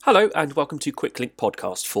Hello and welcome to Quick Link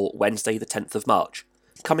Podcast for Wednesday the 10th of March.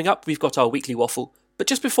 Coming up, we've got our weekly waffle, but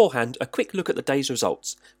just beforehand, a quick look at the day's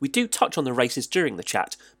results. We do touch on the races during the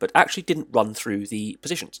chat, but actually didn't run through the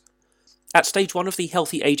positions. At stage 1 of the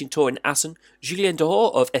Healthy Aging Tour in Assen, Julien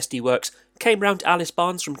Dehors of SD Works came round Alice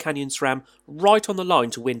Barnes from Canyon SRAM right on the line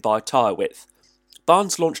to win by a tyre width.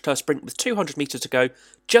 Barnes launched her sprint with 200 metres to go,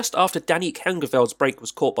 just after Danique Hengeveld's break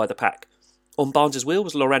was caught by the pack. On Barnes' wheel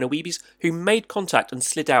was Lorena Wiebes, who made contact and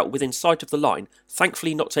slid out within sight of the line,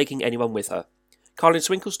 thankfully not taking anyone with her. Caroline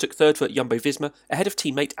Swinkels took third for Jumbo-Visma, ahead of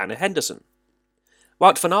teammate Anna Henderson.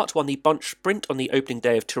 Wout van Aert won the bunch sprint on the opening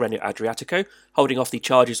day of Tirreno Adriatico, holding off the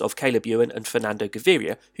charges of Caleb Ewan and Fernando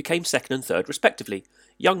Gaviria, who came second and third respectively.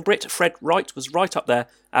 Young Brit Fred Wright was right up there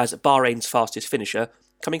as Bahrain's fastest finisher,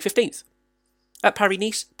 coming 15th. At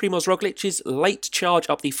Paris-Nice, Primoz Roglic's late charge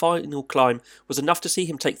up the final climb was enough to see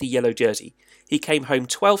him take the yellow jersey. He came home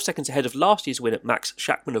 12 seconds ahead of last year's winner Max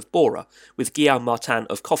Schachmann of Bora, with Guillaume Martin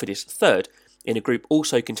of Cofidis third, in a group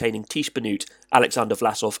also containing Tish Benoot, Alexander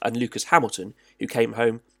Vlasov and Lucas Hamilton, who came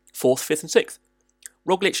home 4th, 5th and 6th.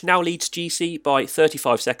 Roglic now leads GC by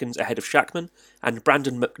 35 seconds ahead of Schachmann, and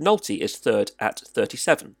Brandon McNulty is third at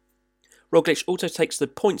 37. Roglic also takes the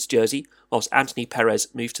points jersey, whilst Anthony Perez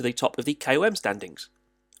moves to the top of the KOM standings.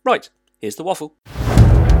 Right, here's the waffle.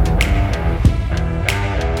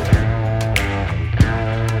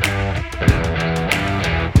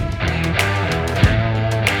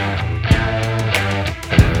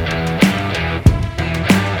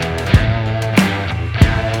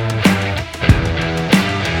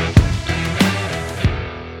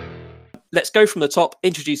 Let's go from the top,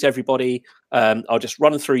 introduce everybody. I'll just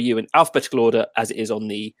run through you in alphabetical order as it is on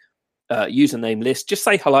the username list. Just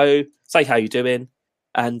say hello, say how you're doing,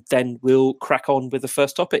 and then we'll crack on with the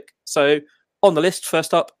first topic. So on the list,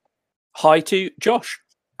 first up, hi to Josh.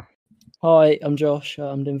 Hi, I'm Josh.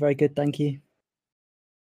 I'm doing very good, thank you.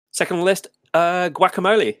 Second on the list,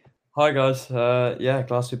 Guacamole. Hi guys. Glad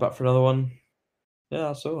to be back for another one. Yeah,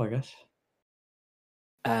 that's all, I guess.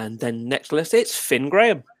 And then next on the list, it's Finn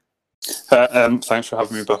Graham. Thanks for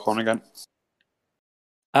having me back on again.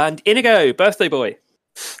 And Inigo, birthday boy.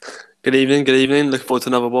 Good evening. Looking forward to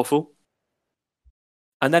another waffle.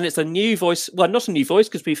 And then it's a new voice. Well, not a new voice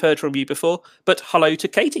because we've heard from you before, but hello to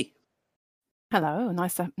Katie. Hello,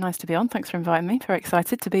 nice to be on. Thanks for inviting me. Very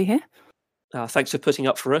excited to be here. Thanks for putting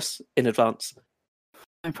up for us in advance.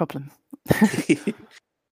 No problem.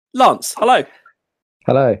 Lance, hello.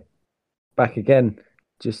 Hello. Back again.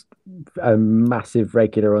 Just a massive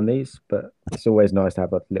regular on these, but it's always nice to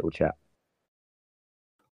have a little chat.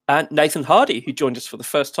 And Nathan Hardy, who joined us for the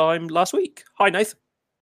first time last week. Hi, Nathan.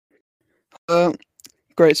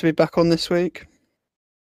 Great to be back on this week.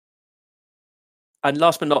 And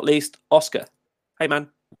last but not least, Oscar. Hey, man.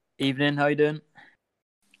 Evening, how you doing?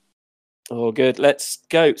 Oh, good. Let's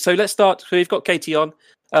go. So let's start. We've got Katie on.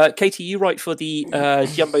 Katie, you write for the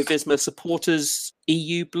Jumbo-Visma Supporters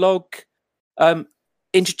EU blog.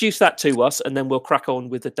 Introduce that to us, and then we'll crack on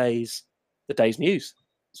with the day's news.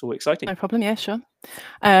 It's all exciting. No problem, yeah, sure.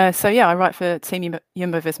 I write for Team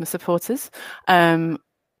Jumbo-Visma Supporters.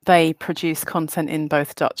 They produce content in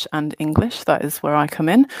both Dutch and English. That is where I come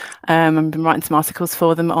in. I've been writing some articles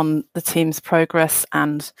for them on the team's progress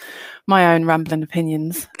and my own rambling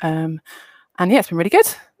opinions. It's been really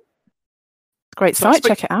good. Great site,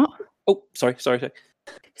 check it out. Oh, sorry.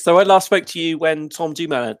 So I last spoke to you when Tom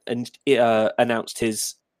Dumoulin announced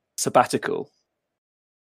his sabbatical.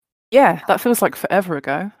 Yeah, that feels like forever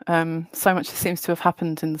ago. So much seems to have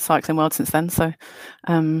happened in the cycling world since then. So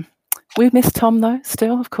we miss Tom, though,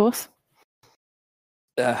 still, of course.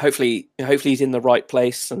 Hopefully he's in the right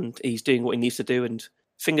place and he's doing what he needs to do. And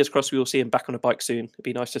fingers crossed we will see him back on a bike soon. It'd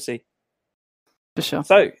be nice to see. For sure.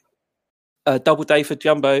 So, a double day for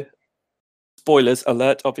Jumbo. Spoilers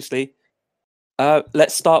alert, obviously.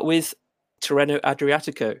 Let's start with Tirreno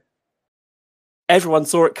Adriatico. Everyone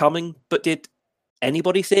saw it coming, but did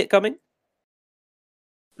anybody see it coming?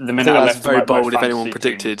 The I minute think I that's left very my bold if fantasy anyone team-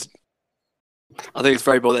 predicted. I think it's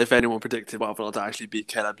very bold if anyone predicted Wout van Aert to actually beat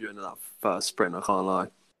Caleb Ewan in that first sprint, I can't lie.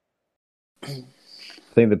 I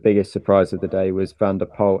think the biggest surprise of the day was Van der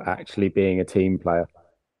Poel actually being a team player.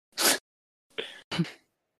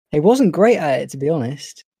 He wasn't great at it, to be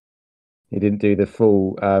honest. He didn't do the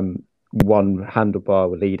full one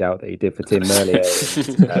handlebar lead out that he did for Tim earlier.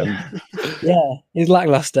 Yeah, he's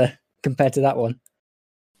lackluster compared to that one.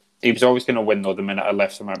 He was always going to win, though, the minute I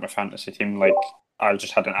left him out my fantasy team. Like, I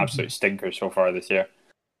just had an absolute stinker so far this year.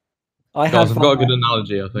 Guys, I've got a good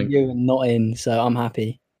analogy, I think. You were not in, so I'm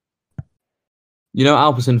happy. You know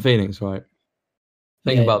Alpecin Phoenix, right?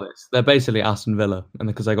 Think Yeah. about this. They're basically Aston Villa, and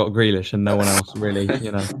because they got Grealish and no one else really,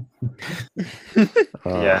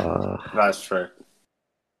 Yeah, that's true.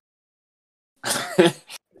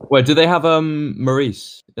 Wait, do they have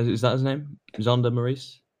Maurice? Is that his name? Zonda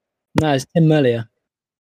Maurice? No, it's Tim Merlier.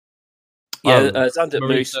 Yeah, Oh, Xander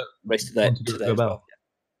Maurice, Moose raced today wanted to as go well.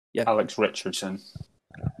 about. Alex Richardson.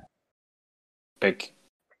 Big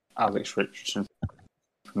Alex Richardson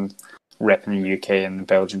from repping the UK and the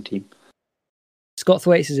Belgian team. Scott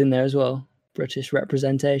Thwaites is in there as well. British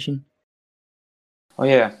representation. Oh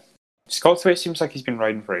yeah, Scott Thwaite seems like he's been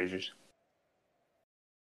riding for ages.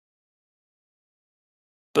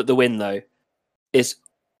 But the win, though, is,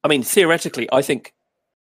 I mean, theoretically, I think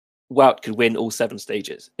Wout could win all 7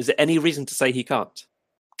 stages. Is there any reason to say he can't?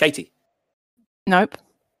 Katie? Nope.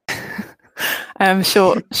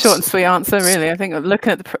 Short and sweet answer, really. I think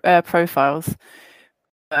looking at the profiles,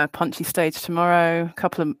 punchy stage tomorrow, a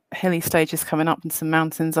couple of hilly stages coming up and some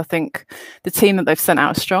mountains. I think the team that they've sent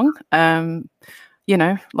out is strong.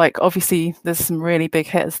 Obviously there's some really big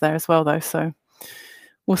hitters there as well, though. So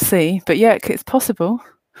we'll see. But yeah, it's possible.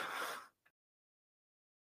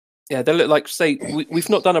 Yeah, they look like, say, we've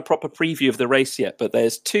not done a proper preview of the race yet, but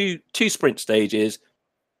there's two sprint stages,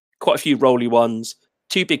 quite a few rolly ones,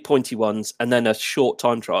 2 big pointy ones, and then a short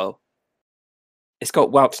time trial. It's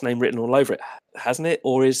got Wout's name written all over it, hasn't it?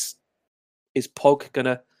 Or is Pog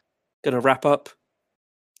gonna wrap up?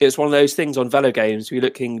 It's one of those things on Velo Games. We're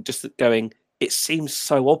looking, just going, it seems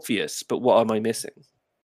so obvious, but what am I missing?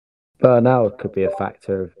 Bernal could be a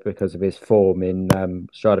factor because of his form in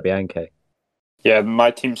Strade Bianche. Yeah, my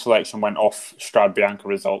team selection went off Strade Bianca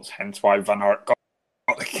results, hence why Van Aert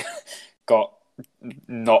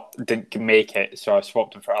didn't make it. So I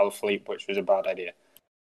swapped him for Alaphilippe, which was a bad idea.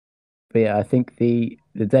 But yeah, I think the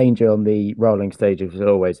danger on the rolling stages will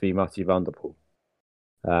always be Mathieu van der Poel.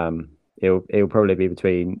 It'll probably be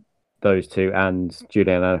between those two and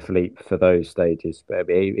Julian Alaphilippe for those stages. But it'll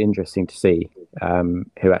be interesting to see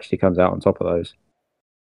who actually comes out on top of those.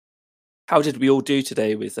 How did we all do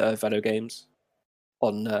today with Velo Games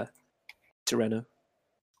on Tirreno?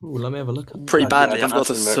 Ooh, let me have a look. Pretty I badly. don't I've got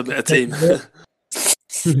to actually look. submit a team.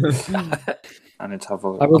 I need to have a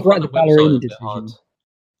I look. regret the Ballerini Website is a bit hard.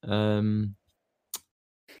 decision.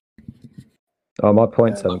 Oh, my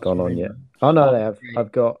points haven't gone on yet. Oh no, they have.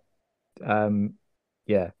 I've got none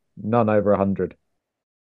over 100.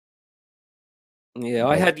 Yeah,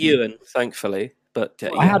 I had Ewan, thankfully, but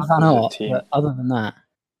I had Van Aert, 110. but other than that,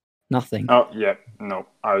 nothing. Oh, yeah, no,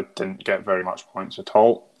 I didn't get very much points at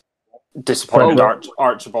all. Disappointed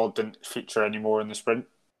Archibald didn't feature anymore in the sprint.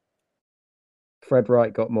 Fred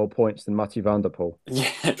Wright got more points than Mathieu van der Poel.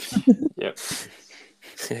 Yeah, yeah.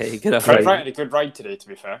 yeah, you could have Fred Wright had a good ride today, to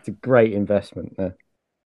be fair. It's a great investment there.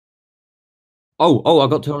 Oh, I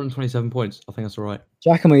got 227 points. I think that's all right.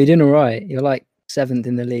 Giacomo, you're doing all right. You're like 7th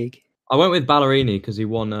in the league. I went with Ballerini because he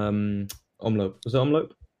won Omloop. Was it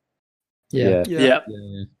Omloop? Yeah. Yeah. Yeah.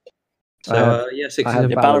 I had- So, I 67 had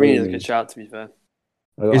Yeah, points. Ballerina's a good shout, to be fair.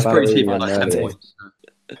 I got It's pretty Ballerini cheap, and like 10 Merlier. points.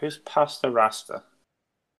 Who's Pasta Rasta?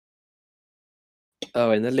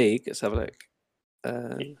 Oh, in the league, let's have a look.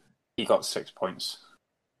 He got 6 points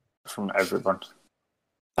from everyone.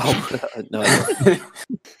 Oh, no.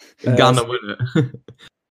 Ghana win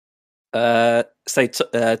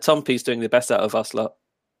it. Tompy's doing the best out of us lot.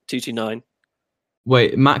 229.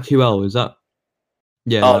 Wait, Matt QL, is that?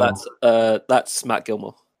 Yeah. Oh, that's Matt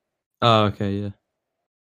Gilmore. Oh, okay, yeah.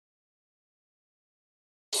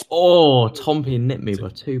 Oh, Tompy nipped me by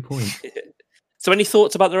 2 points. So, any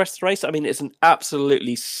thoughts about the rest of the race? I mean, it's an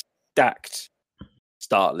absolutely stacked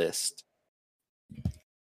start list.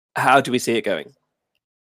 How do we see it going?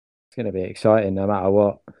 It's going to be exciting no matter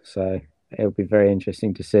what. So it'll be very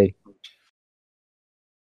interesting to see.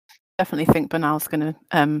 Definitely think Bernal's going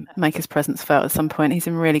to make his presence felt at some point. He's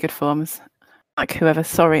in really good form. Like I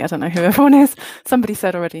don't know who everyone is. Somebody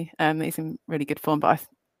said already that he's in really good form, but I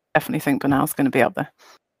definitely think Bernal's going to be up there.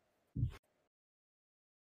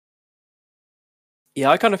 Yeah,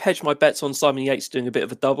 I kind of hedged my bets on Simon Yates doing a bit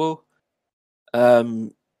of a double. Yeah,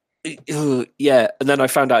 and then I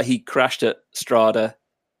found out he crashed at Strada,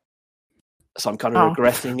 so I'm kind of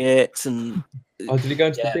regretting it. And Oh, did he go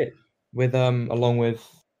into the pit with along with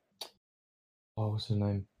what's his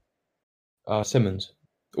name? Simmons,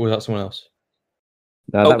 or was that someone else?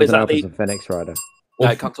 No, that was is an that the- Alpes Phoenix rider. No,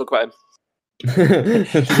 I can't talk about him. Did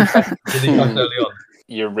he crash early on?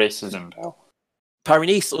 Your racism, Bell.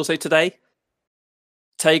 Paris-Nice also today.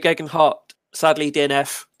 Tay Gegenhardt, sadly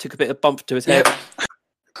DNF, took a bit of bump to his head.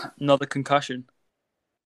 Another concussion.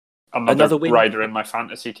 Another win. rider in my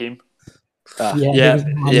fantasy team. Yeah,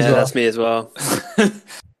 that's me as well.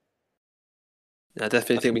 I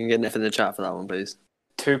definitely think we can get Neff in the chat for that one, please.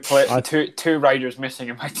 Two riders missing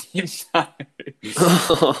in my team.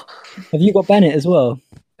 Have you got Bennett as well?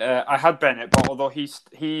 I had Bennett, but although he's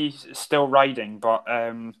still riding, but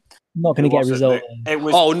Not going to get a result. It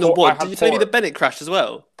was. Oh no! What? Did you tell me the Bennett crashed as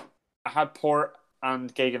well? I had Port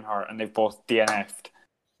and Gegenhardt, and they've both DNF'd.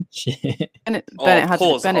 Shit.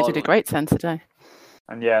 Bennett did a great turn today.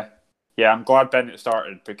 And yeah, I'm glad Bennett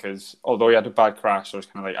started because although he had a bad crash, I was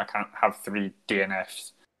kind of like, I can't have 3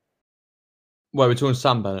 DNFs. Well, we're talking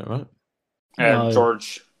Sam Bennett, right? No.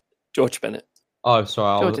 George Bennett. Oh,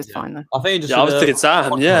 sorry. George is fine though. I think he just. I was thinking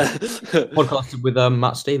Sam. Yeah. Podcasted with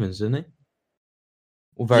Matt Stevens, didn't he?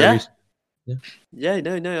 Or very recent. Yeah.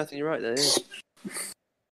 No. I think you're right there. Yeah.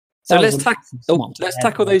 So let's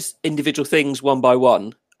tackle those individual things one by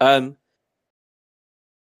one. The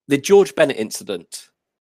George Bennett incident.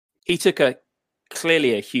 He took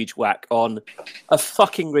clearly a huge whack on a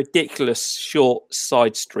fucking ridiculous short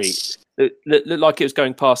side street that looked like it was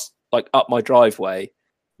going past, like, up my driveway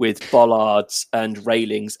with bollards and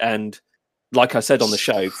railings and, like I said on the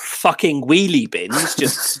show, fucking wheelie bins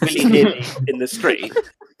just willy-nilly in the street.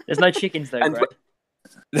 There's no chickens though, Greg.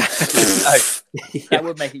 That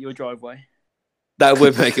would make it your driveway. That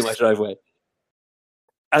would make it my driveway.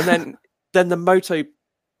 And then the moto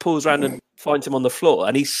pulls around and finds him on the floor,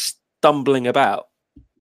 and he's stumbling about.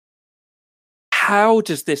 How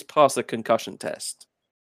does this pass a concussion test?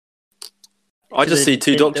 I just see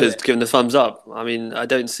 2 doctors giving the thumbs up. I mean, I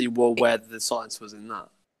don't see where the science was in that.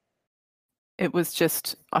 It was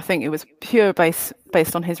just, I think it was pure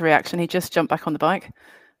based on his reaction. He just jumped back on the bike.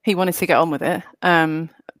 He wanted to get on with it,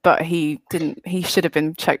 but he didn't. He should have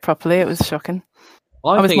been checked properly. It was shocking.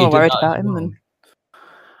 I was more worried about him than.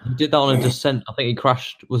 He did that on a descent. I think he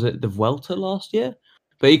crashed. Was it the Vuelta last year?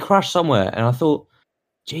 But he crashed somewhere, and I thought,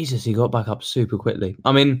 Jesus, he got back up super quickly.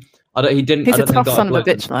 I mean, he didn't. He's a tough son of a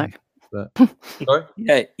bitch, like. But, sorry.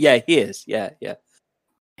 Yeah, he is. Yeah.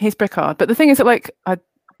 He's brick hard. But the thing is that,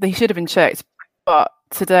 he should have been checked. But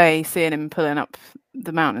today, seeing him pulling up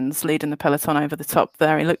the mountains, leading the peloton over the top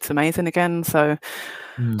there, he looked amazing again. So,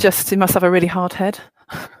 he must have a really hard head.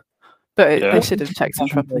 But they should have checked him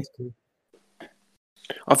properly.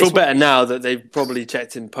 I feel better now that they've probably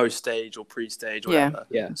checked him post-stage or pre-stage or whatever.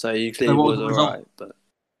 Yeah. So you clearly was all right. But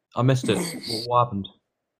I missed it. What happened?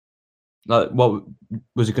 Like, what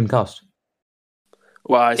was he concussed?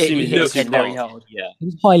 Well, I assume he hit looked very hard. hard. Yeah.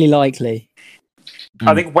 It's highly likely.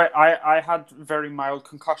 I think I had very mild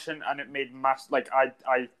concussion, and it made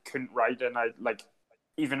I couldn't ride, and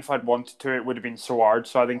even if I'd wanted to, it would have been so hard.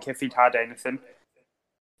 So I think if he'd had anything,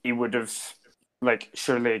 he would have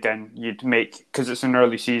surely again you'd make, because it's an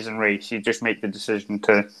early season race, you just make the decision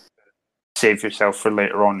to save yourself for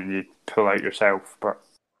later on, and you pull out yourself. But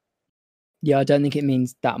yeah, I don't think it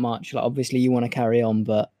means that much. Like, obviously, you want to carry on,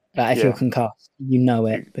 but if you're concussed, you know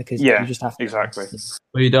it because you just have to. Exactly.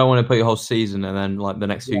 Well, you don't want to put your whole season and then the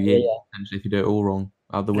next few years, potentially, if you do it all wrong,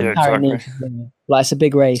 out the window. Yeah, exactly. It's a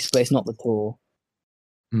big race, but it's not the Tour.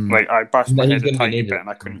 I bashed my head a tiny bit, and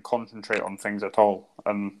I couldn't concentrate on things at all.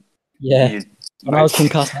 And when I was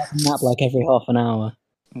concussed, I had to nap every half an hour.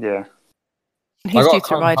 Yeah. He's due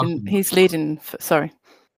to ride, and he's leading. Sorry, I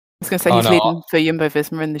was going to say he's leading for Jumbo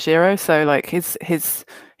Visma in the Giro. So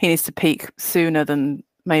he needs to peak sooner than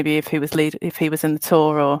maybe if he was in the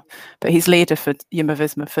Tour, but he's leader for Jumbo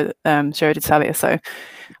Visma for Giro d'Italia. So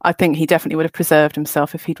I think he definitely would have preserved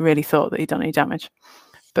himself if he'd really thought that he'd done any damage.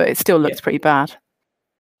 But it still looks pretty bad.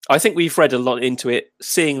 I think we've read a lot into it,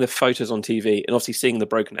 seeing the photos on TV and obviously seeing the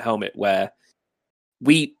broken helmet, where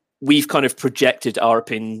we've kind of projected our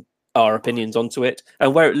opinions onto it,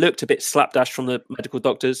 and where it looked a bit slapdash from the medical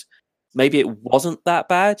doctors, maybe it wasn't that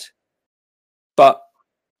bad. But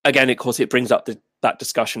again, of course, it brings up that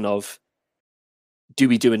discussion of, do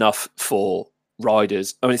we do enough for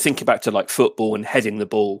riders? I mean, thinking back to football and heading the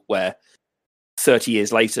ball, where 30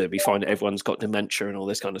 years later we find that everyone's got dementia and all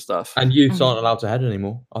this kind of stuff. And youths aren't allowed to head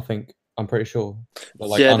anymore, I'm pretty sure.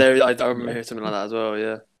 I remember hearing something like that as well,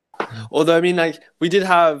 yeah. Although, I mean, we did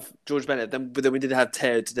have George Bennett, but then we did have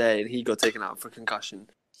Teo today, and he got taken out for concussion.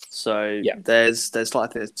 So there's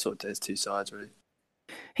two sides, really.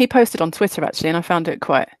 He posted on Twitter, actually, and I found it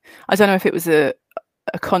quite... I don't know if it was a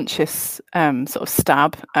conscious sort of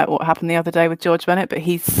stab at what happened the other day with George Bennett, but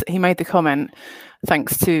he made the comment,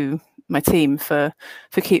 thanks to my team for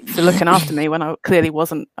looking after me when I clearly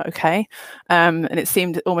wasn't okay. And it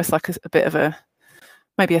seemed almost like a bit of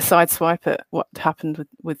maybe a side swipe at what happened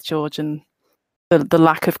with George and the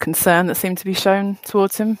lack of concern that seemed to be shown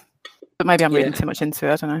towards him. But maybe I'm reading too much into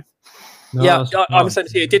it, I don't know. No, I'm saying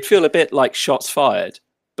it did feel a bit like shots fired,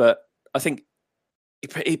 but I think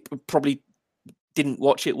he probably didn't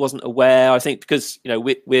watch it, wasn't aware. I think because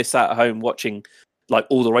we're sat at home watching like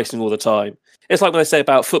all the racing all the time. It's like when I say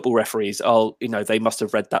about football referees, they must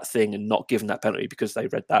have read that thing and not given that penalty because they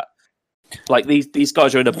read that. Like these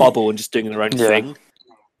guys are in a bubble and just doing their own thing.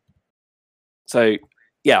 So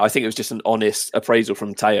yeah, I think it was just an honest appraisal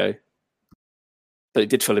from Teo, but it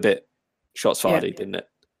did feel a bit shots fired, didn't it?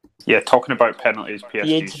 Yeah, talking about penalties, The PSG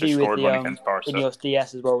interview scored with one against Barca. Ineos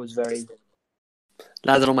DS as well was very.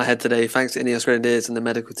 Landed on my head today. Thanks to Ineos Grenadiers and the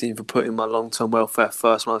medical team for putting my long-term welfare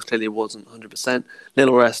first when I clearly wasn't 100%.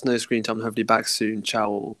 Little rest, no screen time, hopefully back soon.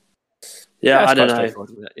 Ciao. Yeah, I don't know.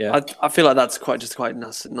 Yeah. I feel like that's quite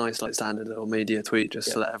nice like standard little media tweet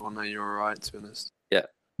just to let everyone know you're all right, to be honest. Yeah.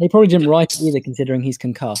 They probably didn't write it either, considering he's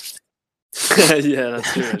concussed. Yeah,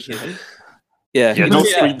 that's true, actually. Yeah, no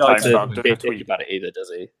screen time about it either,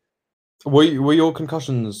 does he? Were your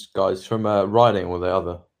concussions, guys, from riding or the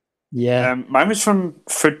other? Yeah. Mine was from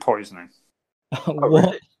food poisoning.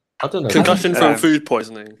 What? I don't know. Concussion from food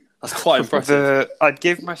poisoning. That's quite impressive. I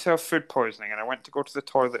gave myself food poisoning, and I went to go to the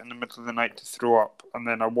toilet in the middle of the night to throw up, and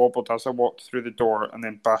then I wobbled as I walked through the door, and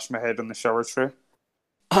then bashed my head on the shower tray.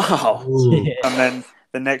 Oh. And then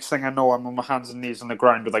the next thing I know, I'm on my hands and knees on the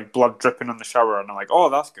ground with like blood dripping on the shower, and I'm like, "Oh,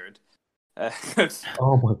 that's good."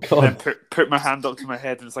 Oh my god! And then put my hand up to my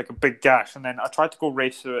head, and it's like a big gash. And then I tried to go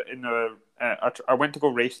race I went to go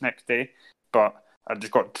race next day, but I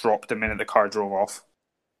just got dropped the minute the car drove off.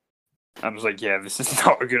 I was like, "Yeah, this is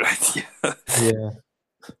not a good idea." Yeah.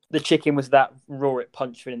 The chicken was that raw; it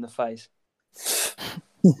punched me in the face.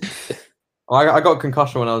 I got a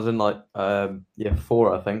concussion when I was in like year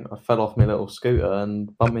 4, I think. I fell off my little scooter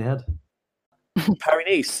and bumped my head.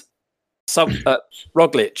 Paris-Nice,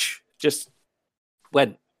 Roglic just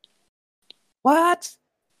went. What?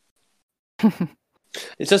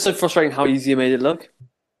 It's just so frustrating how easy you made it look.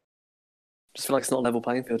 Just feel like it's not a level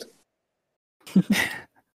playing field.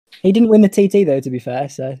 He didn't win the TT though, to be fair.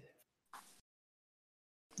 So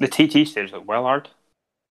the TT stage looked well hard.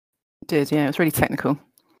 It did, yeah. It was really technical.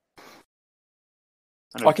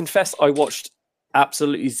 I confess I watched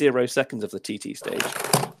absolutely 0 seconds of the TT stage.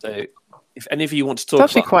 So if any of you want to talk,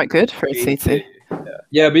 it's actually quite good for a TT.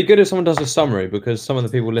 Yeah, it'd be good if someone does a summary because some of the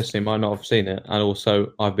people listening might not have seen it, and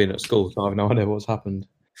also I've been at school, so I have no idea what's happened.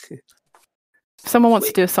 If someone wants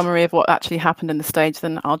to do a summary of what actually happened in the stage,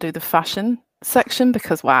 then I'll do the fashion section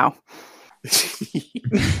because wow. That's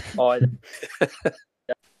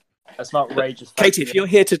not outrageous. Katie, if you're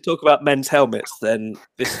here to talk about men's helmets, then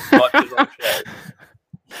this might be the right show.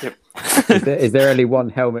 Yep. Is there only one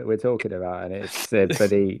helmet we're talking about, and it's for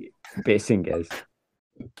the Bissingers?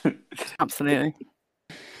 Absolutely.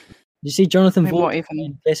 You see, Jonathan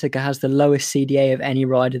Bissegger has the lowest CDA of any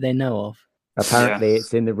rider they know of. Apparently,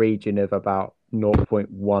 it's in the region of about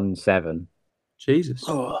 0.17. Jesus.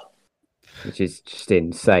 Oh. Which is just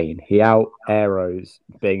insane. He out-aeros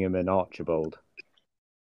Bingham and Archibald.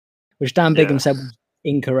 Which Dan Bingham said was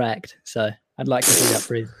incorrect, so I'd like to see that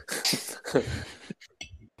proved.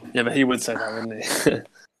 Yeah, but he would say that, wouldn't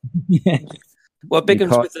he? Yeah. Well,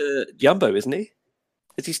 Bingham's with Jumbo, isn't he?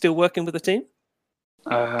 Is he still working with the team?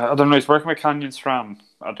 I don't know. He's working with Canyon SRAM.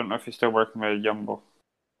 I don't know if he's still working with Jumbo.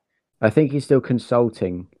 I think he's still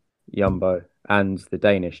consulting Jumbo and the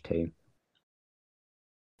Danish team.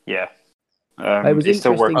 Yeah. It was he's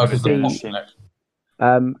still working interesting with the Danish to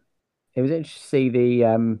team. it was interesting to see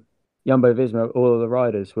the Jumbo Visma, all of the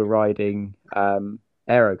riders were riding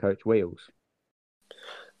Aero Coach wheels.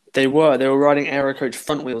 They were riding Aero Coach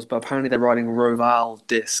front wheels, but apparently they're riding Roval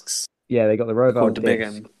discs. Yeah, they got the Roval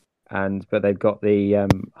discs, but they've got the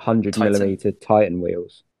 100mm Titan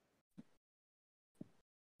wheels.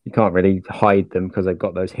 You can't really hide them because they've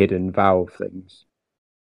got those hidden valve things.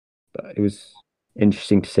 But it was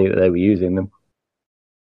interesting to see that they were using them.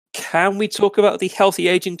 Can we talk about the Healthy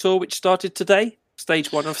Aging Tour, which started today?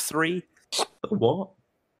 Stage 1 of 3. What?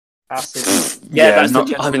 Yeah,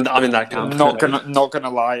 I'm in that camp. Not gonna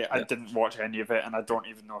lie, I didn't watch any of it, and I don't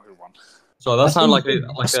even know who won. So that sounds like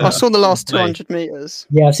I saw the last 200 meters.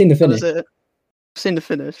 Yeah, I've seen the finish. I've seen the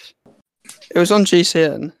finish. It was on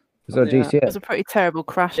GCN. It was on GCN. It was a pretty terrible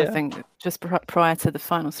crash, I think, just prior to the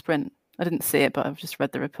final sprint. I didn't see it, but I've just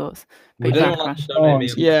read the reports. Pretty bad crash.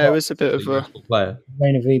 Yeah, it was a bit of a player.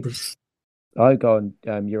 Rain of Ebers. I go on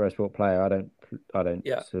Eurosport Player. I don't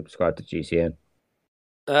subscribe to GCN.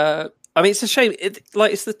 I mean, it's a shame.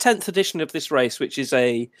 It's the 10th edition of this race, which is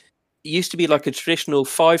used to be like a traditional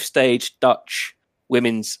 5-stage Dutch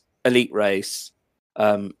women's elite race,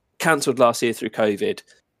 cancelled last year through COVID.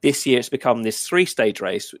 This year it's become this 3-stage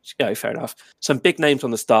race, which, fair enough. Some big names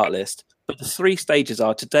on the start list, but the 3 stages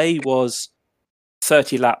are, today was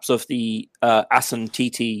 30 laps of the Assen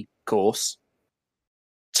TT course,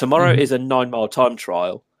 tomorrow is a 9-mile time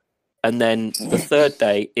trial, and then the third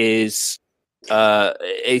day is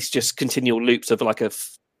it's just continual loops of like a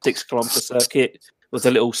 6-kilometer circuit with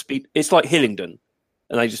a little speed. It's like Hillingdon,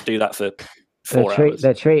 and they just do that for 4 hours.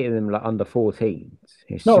 They're treating them like under 14s.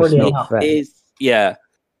 It's not just really not fair. Yeah,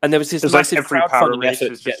 and there was this massive crowdfunding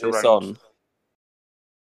effort to get this on.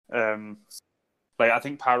 I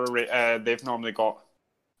think they've normally got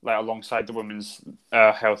like alongside the women's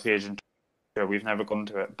healthy agent. We've never gone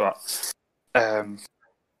to it, but again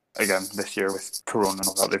this year with Corona and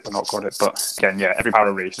all that, they've not got it. But again, yeah, every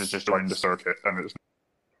para race is just joined the circuit, and it's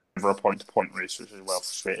never a point-to-point race, which is well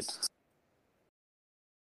frustrated.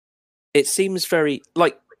 It seems very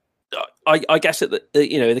like I guess at the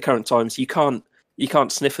in the current times you can't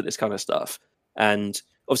sniff at this kind of stuff, and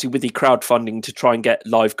obviously with the crowdfunding to try and get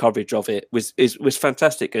live coverage of it was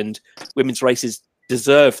fantastic, and women's races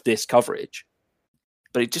deserve this coverage,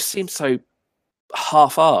 but it just seems so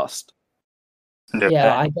half-assed.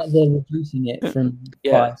 Yeah, I get they're reducing it from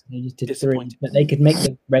 5 stages to 3, but they could make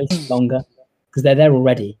the race longer because they're there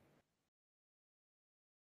already.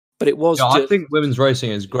 But it was. I think women's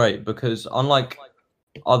racing is great because unlike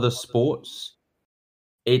other sports,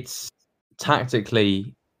 it's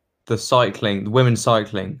tactically the women's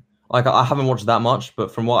cycling. Like I haven't watched that much,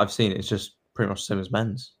 but from what I've seen, it's just pretty much the same as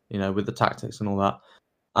men's. With the tactics and all that.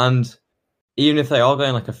 And even if they are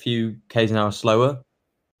going like a few k's an hour slower,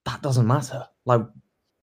 that doesn't matter. Like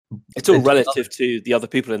it's all relative to the other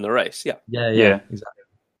people in the race. Yeah, exactly.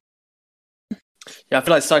 Yeah, I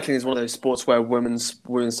feel like cycling is one of those sports where women's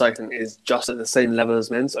cycling is just at the same level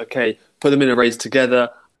as men's. Okay, put them in a race together,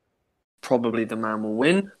 probably the man will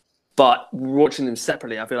win. But watching them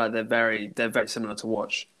separately, I feel like they're very similar to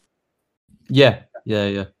watch. Yeah.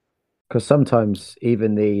 Because sometimes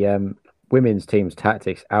even the women's team's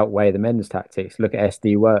tactics outweigh the men's tactics. Look at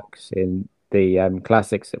SD Works in the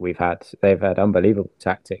classics that we've had. They've had unbelievable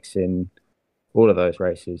tactics in all of those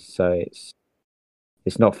races. So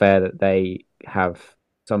it's not fair that they have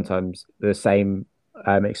sometimes the same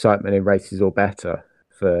excitement in races or better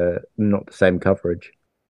for not the same coverage.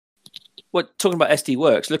 Well, talking about SD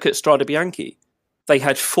Works, look at Strade Bianche. They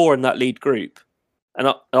had 4 in that lead group.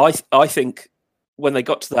 And I think when they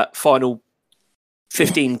got to that final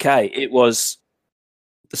 15K, it was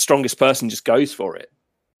the strongest person just goes for it.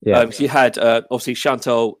 Yeah. So you had obviously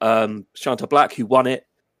Chantal Black, who won it,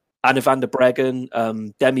 Anna van der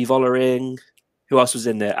Breggen, Demi Vollering. Who else was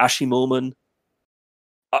in there? Ashley Moorman.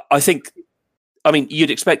 I mean,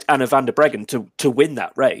 you'd expect Anna van der Breggen to win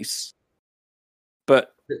that race,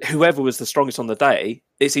 but whoever was the strongest on the day,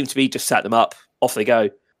 it seemed to be just set them up, off they go.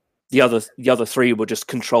 The other 3 will just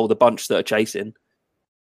control the bunch that are chasing,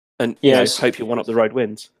 and hope you one up the road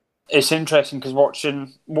wins. It's interesting because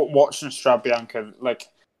watching Strade Bianche, like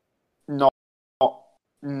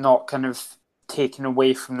not kind of taken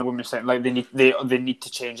away from the women's side. Like they need to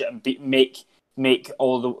change it and make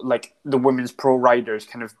all the women's pro riders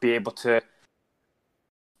kind of be able to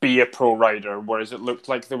be a pro rider, whereas it looked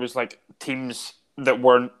like there was like teams that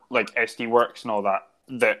weren't like SD Works and all that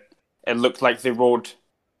it looked like they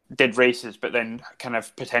did races but then kind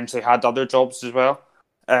of potentially had other jobs as well,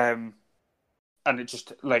 and it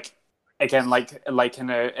just like again like in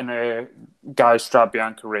a guys Strade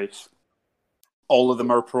Bianche race, all of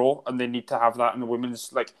them are pro and they need to have that in the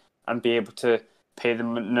women's and be able to pay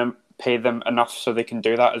them enough so they can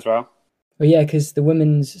do that as well. Well, yeah, because the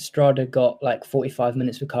women's Strada got like 45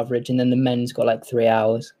 minutes for coverage, and then the men's got like 3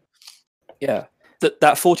 hours. Yeah,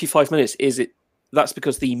 that 45 minutes that's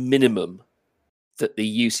because the minimum that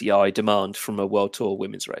the UCI demand from a World Tour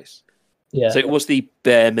women's race. Yeah, so it was the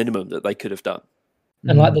bare minimum that they could have done.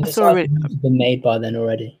 And like the decisions have been made by then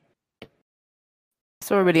already. I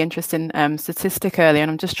saw a really interesting statistic earlier, and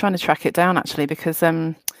I'm just trying to track it down actually because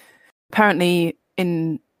apparently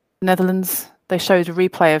in Netherlands they showed a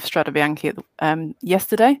replay of Strade Bianche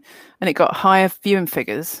yesterday, and it got higher viewing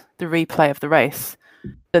figures, the replay of the race,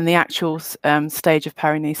 than the actual stage of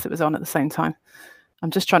Paris-Nice that was on at the same time. I'm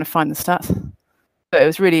just trying to find the stats. But it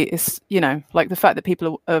was really, like the fact that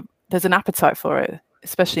people there's an appetite for it,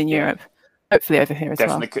 especially in Europe. Hopefully over here as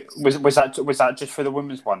Definitely. Well. Was that just for the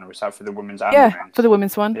women's one, or was that for the women's and the men's? For the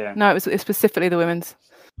women's one. Yeah. No, it was specifically the women's.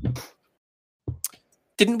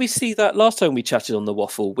 Didn't we see that last time we chatted on the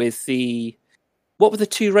Waffle with what were the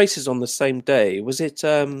 2 races on the same day? Was it?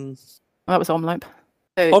 That was Omloop.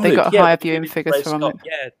 They got higher viewing figures from Omloop.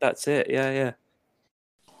 Yeah, that's it. Yeah.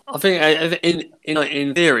 I think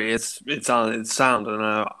in theory it's sound,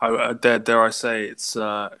 and dare I say it's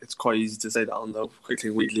quite easy to say that on the Quickly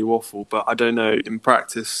Weekly Waffle, but I don't know in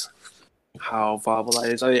practice how viable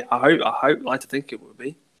that is. I hope like to think it would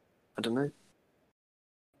be. I don't know.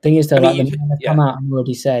 Thing is, though, the men have come out and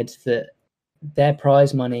already said that their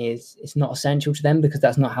prize money it's not essential to them because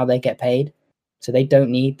that's not how they get paid. So they don't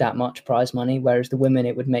need that much prize money. Whereas the women,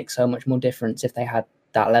 it would make so much more difference if they had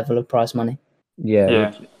that level of prize money.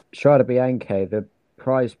 Yeah. Strade Bianche, the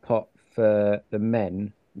prize pot for the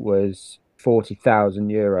men was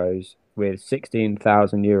 €40,000, with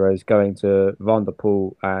 €16,000 going to Van der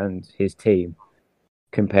Poel and his team,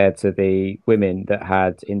 compared to the women that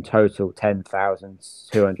had in total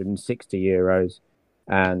 €10,260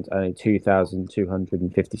 and only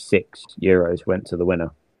 €2,256 went to the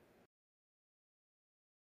winner.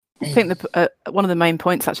 I think one of the main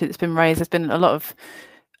points actually that's been raised, there's been a lot of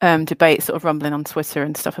debate sort of rumbling on Twitter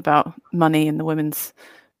and stuff about money in the women's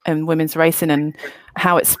racing and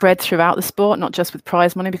how it's spread throughout the sport, not just with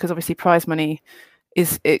prize money, because obviously prize money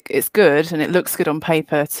it's good and it looks good on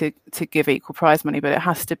paper to give equal prize money, but it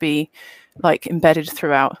has to be like embedded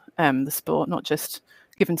throughout the sport, not just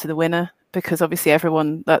given to the winner, because obviously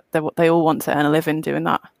everyone they all want to earn a living doing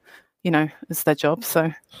that, as their job.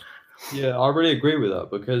 So yeah, I really agree with that,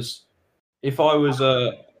 because if I was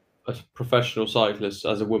a professional cyclist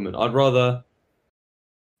as a woman, I'd rather,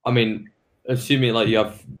 assuming like you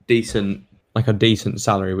have a decent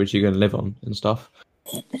salary which you're going to live on and stuff,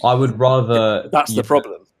 I would rather. That's the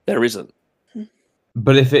problem. There isn't.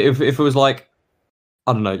 But if it was like,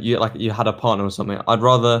 I don't know, you had a partner or something, I'd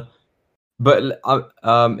rather. But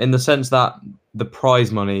in the sense that the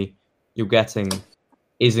prize money you're getting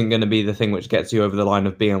isn't going to be the thing which gets you over the line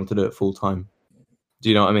of being able to do it full time. Do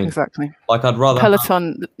you know what I mean? Exactly. Like I'd rather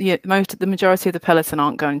peloton. The majority of the peloton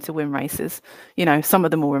aren't going to win races. Some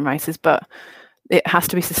of them will win races, but it has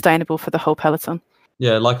to be sustainable for the whole peloton.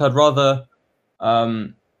 Yeah, like I'd rather.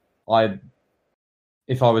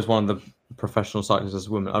 If I was one of the professional cyclists as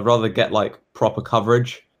a woman, I'd rather get like proper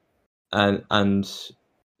coverage and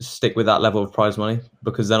stick with that level of prize money,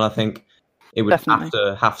 because then I think it would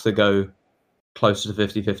have to go closer to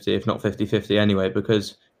 50-50, if not 50-50 anyway,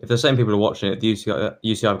 because if the same people are watching it, the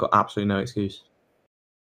UCI have got absolutely no excuse.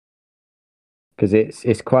 Because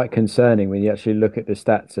it's quite concerning when you actually look at the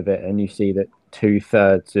stats of it and you see that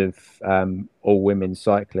 2/3 of all women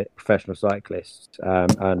professional cyclists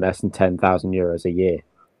earn less than €10,000 a year,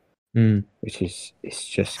 which it's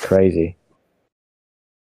just crazy.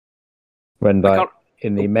 When like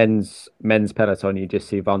in the men's peloton, you just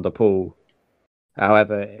see Van der Poel.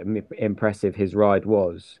 However impressive his ride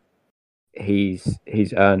was, he's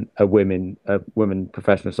earned a woman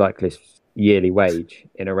professional cyclist yearly wage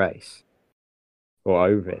in a race, or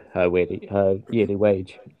over her yearly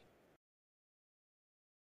wage.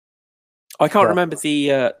 I can't remember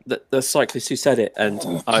the cyclist who said it,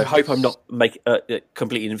 and I hope I'm not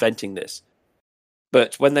completely inventing this.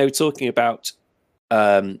 But when they were talking about,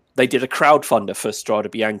 they did a crowdfunder for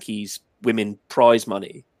Strade Bianche's women prize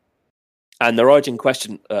money, and the origin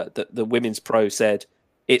question that the women's pro said,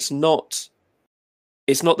 it's not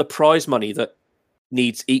the prize money that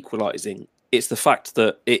needs equalising; it's the fact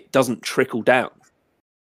that it doesn't trickle down.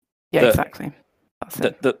 Yeah, exactly.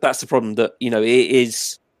 That's the problem. That it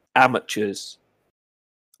is amateurs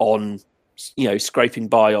on scraping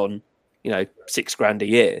by on $6,000 a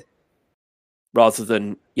year, rather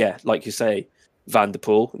than like you say, Van der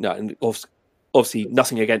Poel. No, and obviously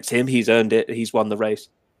nothing against him. He's earned it. He's won the race.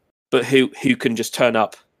 But who can just turn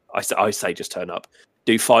up? I say just turn up,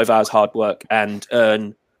 do 5 hours hard work, and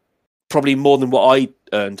earn probably more than what I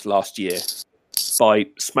earned last year by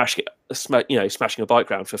smashing a bike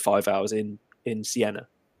round for 5 hours in Siena.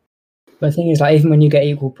 But the thing is, like, even when you get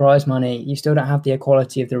equal prize money, you still don't have the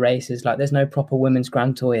equality of the races. Like, there's no proper women's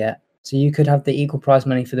Grand Tour yet. So you could have the equal prize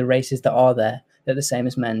money for the races that are there. They're the same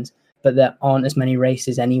as men's, but there aren't as many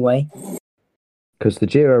races anyway. Because the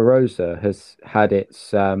Giro Rosa has had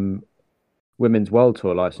its women's World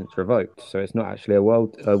Tour license revoked, so it's not actually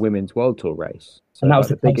a women's World Tour race. So and that was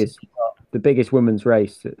the biggest women's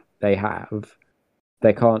race that they have.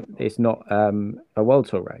 It's not a World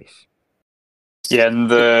Tour race. Yeah,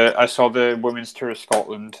 and I saw the Women's Tour of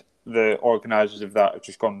Scotland. The organisers of that have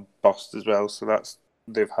just gone bust as well. So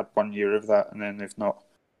they've had 1 year of that, and then they've not.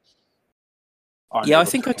 Yeah, I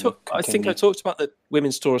think I talked about the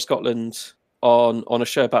Women's Tour of Scotland on a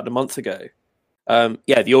show about a month ago.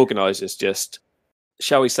 The organisers just,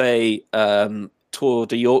 shall we say, Tour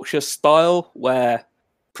de Yorkshire style, where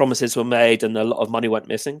promises were made and a lot of money went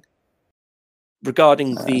missing.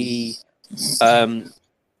 Regarding the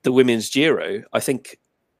women's Giro, I think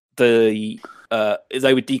they were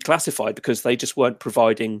declassified because they just weren't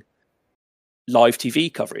providing live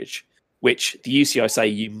TV coverage, which the UCI say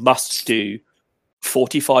you must do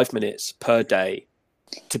 45 minutes per day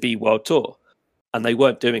to be World Tour, and they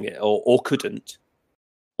weren't doing it or couldn't,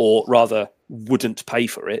 or rather wouldn't pay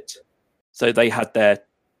for it. So they had their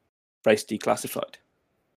race declassified.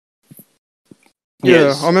 Yeah,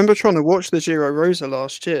 Yes. I remember trying to watch the Giro Rosa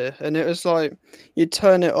last year, and it was like you'd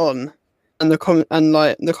turn it on, and the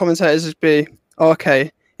commentators would be,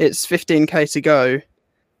 okay, it's 15k to go,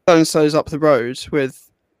 so and so's up the road with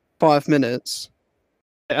 5 minutes,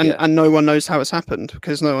 and no one knows how it's happened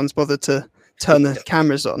because no one's bothered to turn the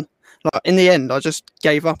cameras on. Like in the end, I just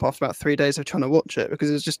gave up after about 3 days of trying to watch it because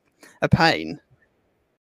it was just a pain.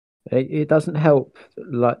 It doesn't help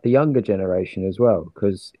like the younger generation as well,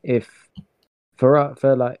 because if for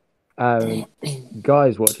like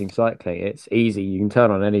guys watching cycling, it's easy. You can turn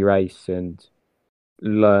on any race and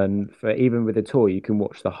learn. For even with a tour, you can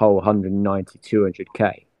watch the whole 190,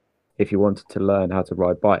 200k if you wanted to learn how to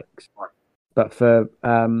ride bikes. But for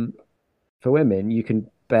women, you can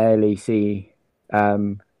barely see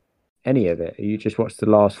any of it. You just watch the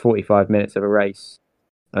last 45 minutes of a race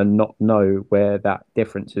and not know where that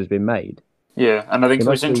difference has been made. Yeah, and I think it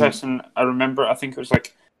was interesting. I remember, I think it was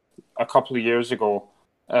like a couple of years ago,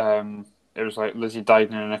 it was like Lizzie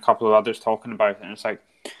Deignan and a couple of others talking about it, and it's like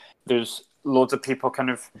there's loads of people kind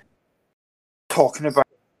of talking about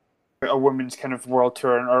a women's kind of world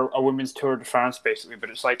tour or a women's Tour de France, basically, but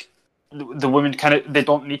it's like the women kind of, they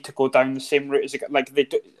don't need to go down the same route as like they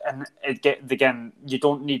do, and again, you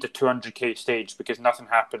don't need a 200k stage because nothing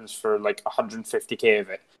happens for like 150k of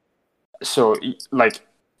it. So like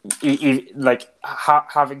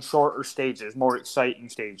having shorter stages, more exciting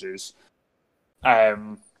stages,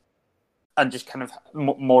 and just kind of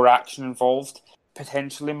more action involved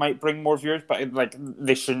potentially might bring more viewers, but like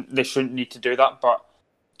they shouldn't need to do that. But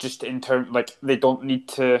just in terms, like, they don't need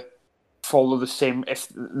to follow the same. If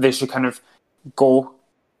they should kind of go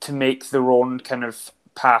to make their own kind of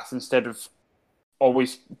path instead of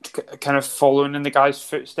always kind of following in the guy's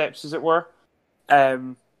footsteps, as it were.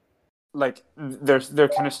 Like they're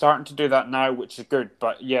kind of starting to do that now, which is good.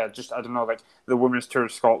 But yeah, just I don't know, like the Women's Tour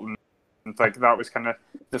of Scotland, like that was kind of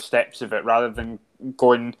the steps of it, rather than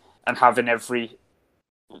going and having every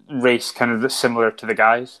race kind of similar to the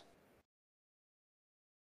guys.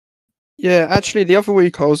 Yeah, actually, the other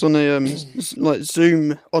week I was on a like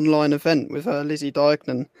Zoom online event with Lizzie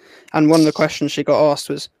Deignan, and one of the questions she got asked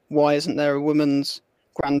was, "Why isn't there a women's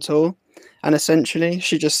Grand Tour?" And essentially,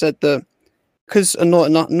 she just said that because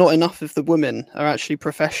not enough of the women are actually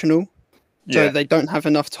professional, so they don't have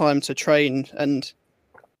enough time to train and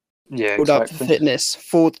build up the fitness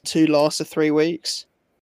for to last the 3 weeks.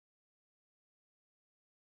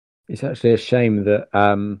 It's actually a shame that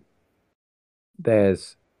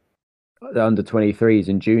there's the under 23s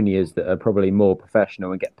and juniors that are probably more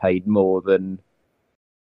professional and get paid more than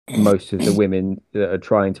most of the women that are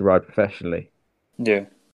trying to ride professionally. Yeah.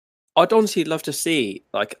 I'd honestly love to see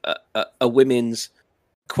like a women's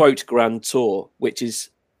quote Grand Tour, which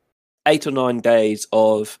is 8 or 9 days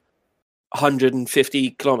of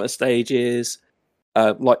 150 kilometer stages,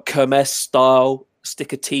 like Kermesse style,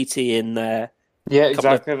 stick a TT in there. Yeah,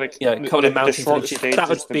 exactly. Couple of mountain stages. That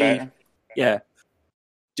would be,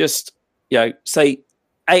 just, say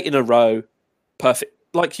 8 in a row, perfect,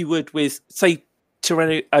 like you would with, say,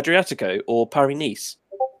 Tirreno Adriatico or Paris-Nice.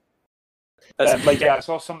 I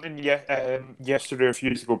saw something yesterday or a few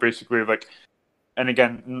days ago, basically, like, and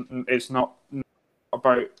again, it's not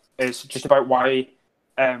about, it's just about why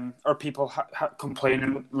are people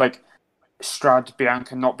complaining, like, Strade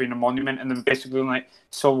Bianca not being a monument, and then basically, like,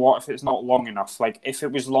 so what if it's not long enough? Like, if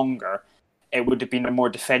it was longer, it would have been a more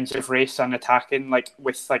defensive race and attacking. Like,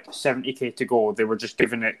 with like 70k to go, they were just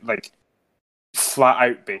giving it like flat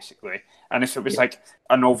out, basically. And if it was like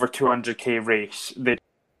an over 200k race, they'd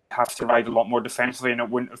have to ride a lot more defensively, and it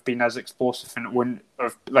wouldn't have been as explosive, and it wouldn't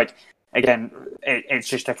have, like, again, it's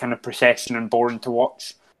just a kind of procession and boring to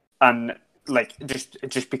watch. And like,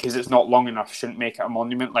 just because it's not long enough shouldn't make it a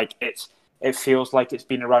monument. Like, it feels like it's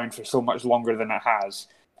been around for so much longer than it has,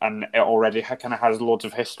 and it already kind of has loads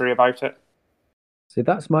of history about it. So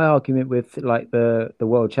that's my argument with like the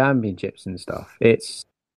World Championships and stuff. It's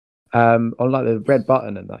on like the red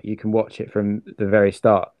button and that you can watch it from the very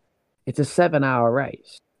start. It's a 7-hour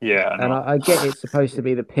race. Yeah, and I get it's supposed to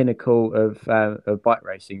be the pinnacle of bike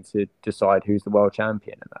racing to decide who's the world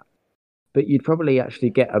champion and that. But you'd probably actually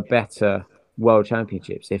get a better World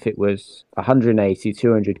Championships if it was 180,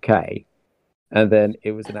 200k, and then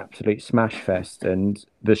it was an absolute smash fest and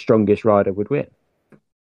the strongest rider would win.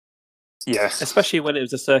 Yes. Especially when it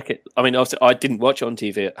was a circuit. I mean, obviously, I didn't watch it on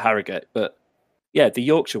TV at Harrogate, but yeah, the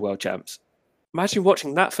Yorkshire World Champs. Imagine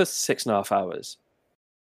watching that for 6.5 hours.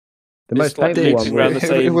 The most painful dancing one around was, the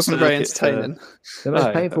same It wasn't very circuit for- entertaining. the most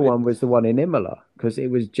No, painful one was the one in Imola because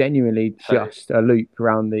it was genuinely just a loop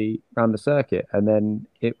around the circuit, and then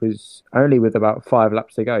it was only with about 5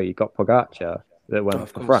 laps to go. You got Pogacar that went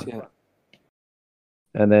off the front, yeah.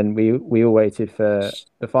 and then we all waited for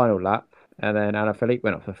the final lap, and then Alaphilippe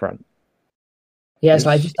went off the front. Yeah, it's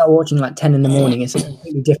like if you start watching like 10 in the morning, it's a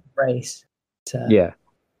completely different race to Yeah,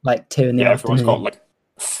 like 2 in the everyone's afternoon. got like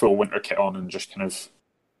full winter kit on and just kind of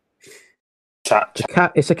chat.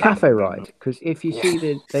 it's a cafe ride because if you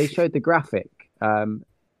see they showed the graphic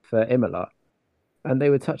for Imola, and they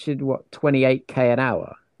were touching 28k an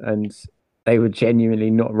hour, and they were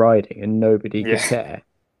genuinely not riding, and nobody could care.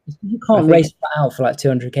 You can't race out for like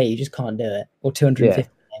 200k. You just can't do it, or 250k,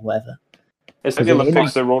 whatever. It's like the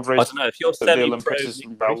Olympics, the road race. I don't know if you're the Olympics is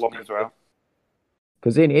well long as well.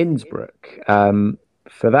 Because in Innsbruck,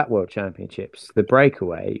 for that World Championships, the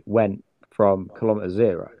breakaway went from kilometre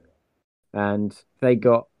 0, and they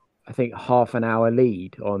got, I think, half an hour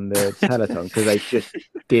lead on the peloton because they just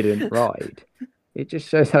didn't ride. It just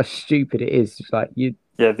shows how stupid it is. It's like they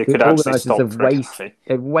could actually stop for a coffee.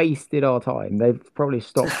 They've wasted our time. They've probably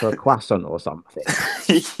stopped for a croissant or something.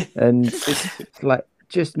 And it's like,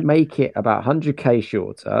 just make it about 100k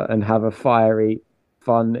shorter and have a fiery,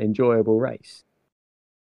 fun, enjoyable race.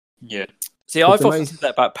 Yeah. See, I've often said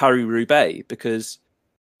that about Paris-Roubaix because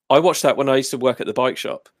I watched that when I used to work at the bike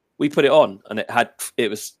shop. We put it on and it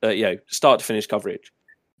was start to finish coverage,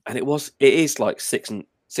 and it is like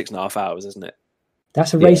 6.5 hours, isn't it?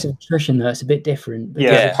 That's a race of attrition, though. It's a bit different.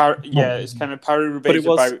 It's kind of Paris-Roubaix is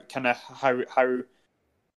about kind of how.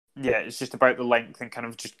 Yeah, it's just about the length and kind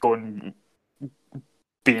of just going,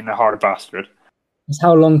 being a hard bastard. It's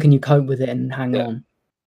how long can you cope with it and hang on?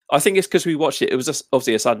 I think it's because we watched it. It was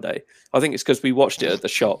obviously a Sunday. I think it's because we watched it at the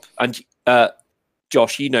shop. And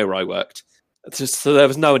Josh, you know where I worked. So there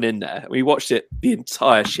was no one in there. We watched it the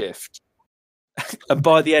entire shift. And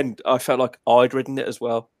by the end, I felt like I'd ridden it as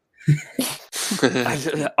well.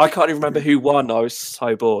 I can't even remember who won. I was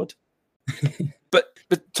so bored. But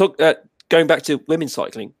going back to women's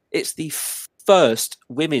cycling, it's the first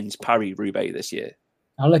women's Paris-Roubaix this year.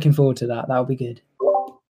 I'm looking forward to that. That'll be good.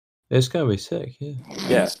 It's going to be sick,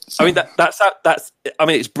 Yeah. I mean, that's. I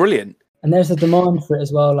mean, it's brilliant. And there's a demand for it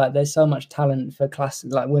as well. Like, there's so much talent for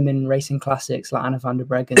like women racing classics, like Anna van der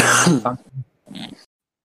Breggen.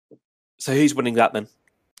 So who's winning that then?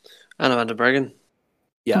 Anna van der Breggen.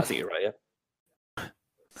 Yeah, I think you're right. Yeah.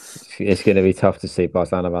 It's going to be tough to see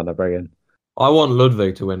past Anna van der Breggen. I want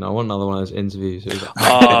Ludwig to win. I want another one of those interviews.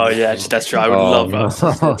 Oh yeah, that's true. I would love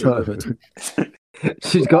that.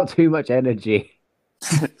 She's got too much energy.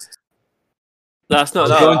 That's not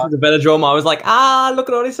going to the velodrome. I was like, look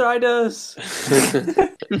at all these riders.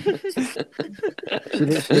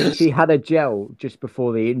 She had a gel just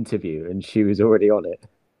before the interview, and she was already on it.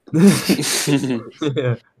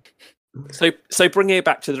 Yeah. So bringing it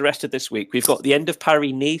back to the rest of this week, we've got the end of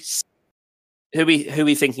Paris-Nice. Who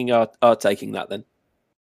we thinking are taking that then?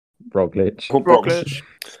 Roglic.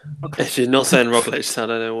 If you're not saying Roglic, I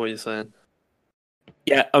don't know what you're saying.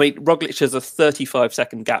 Yeah, I mean, Roglic has a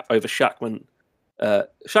 35-second gap over Schachmann.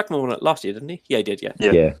 Schachmann won it last year, didn't he? Yeah, he did,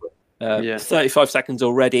 yeah. 35 seconds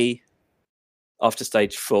already after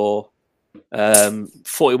stage 4.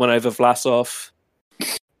 41 over Vlasov.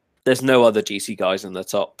 There's no other GC guys in the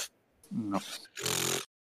top. No.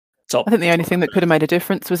 I think the only thing that could have made a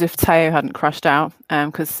difference was if Teo hadn't crashed out,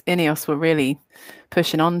 because Ineos were really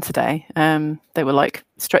pushing on today. They were like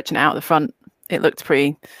stretching out the front. It looked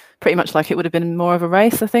pretty much like it would have been more of a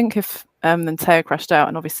race, I think, if then Teo crashed out,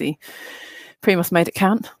 and obviously Primoz made it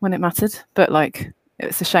count when it mattered. But like,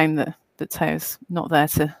 it's a shame that Teo's not there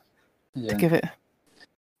to give it.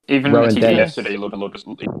 Even yesterday,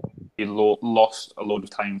 he lost a load of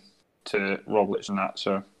time to Roglic and that,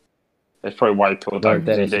 so that's probably why he pulled out. He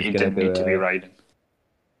didn't need to be riding.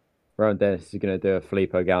 Rowan Dennis is going to do a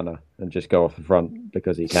Filippo Ganna and just go off the front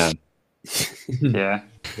because he can. Yeah.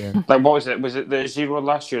 Like, what was it? Was it the Giro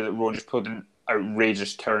last year that Rowan just pulled an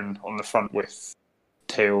outrageous turn on the front with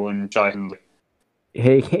Teo and Jai Hindley?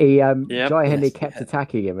 Jai Hindley kept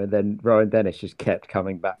attacking him, and then Rowan Dennis just kept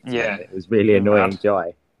coming back. It was really annoying,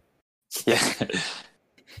 Jai. Yeah.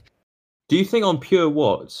 Do you think on pure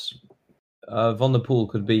watts, Van der Poel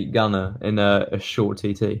could beat Gunner in a short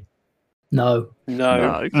TT? No.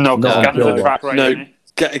 Gunner's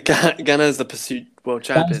the pursuit world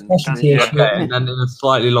champion. And then in a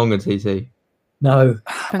slightly longer TT. No.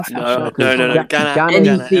 No. Gunner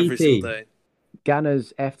every single day.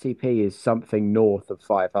 Ganna's FTP is something north of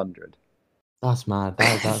 500. That's mad.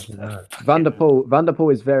 That's mad. Van der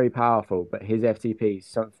Poel is very powerful, but his FTP is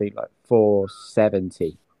something like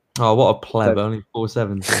 470. Oh, what a pleb! Only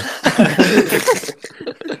 470.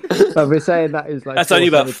 But we're saying that is like that's only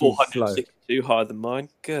about 472 462 higher than mine.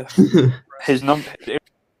 His number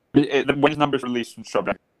when his numbers released from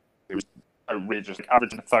Strawberry, it was outrageous, like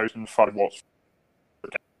averaging 1,005 watts per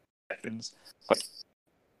seconds. Like,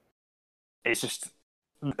 it's just,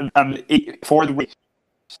 and for the week,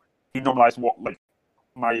 he normalized what like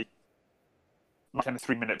my kind of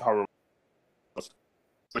 3-minute power was,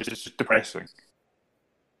 which is just depressing.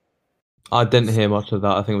 I didn't hear much of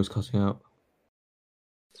that. I think it was cutting out.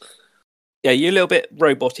 Yeah, you're a little bit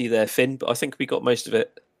roboty there, Finn, but I think we got most of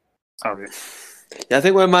it. Oh, yeah. Yeah, I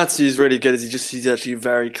think where Matthew is really good is he's actually a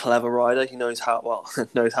very clever rider. He knows how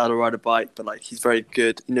to ride a bike, but like he's very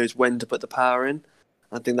good. He knows when to put the power in.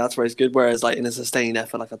 I think that's where he's good. Whereas like in a sustained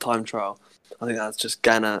effort, like a time trial, I think that's just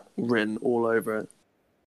Ganna written all over it.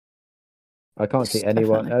 I can't see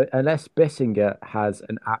anyone unless Bissinger has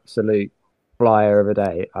an absolute flyer of a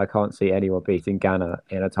day. I can't see anyone beating Ganna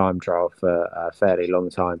in a time trial for a fairly long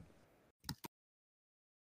time.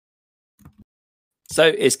 So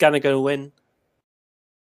is Ganna going to win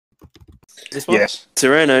this one? Yes.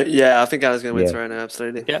 Tirreno, yeah, I think Ganna's going to win Tirreno,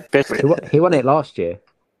 absolutely. Yeah. He won it last year.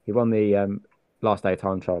 He won the last day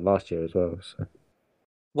time trial last year as well. So.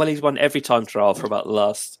 Well, he's won every time trial for about the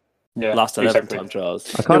last 11 time trials.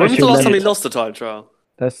 When was the last time he lost a time trial?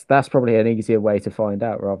 That's probably an easier way to find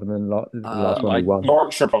out rather than the last one he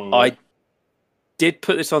won. I did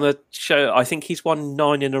put this on a show. I think he's won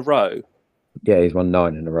 9 in a row. Yeah, he's won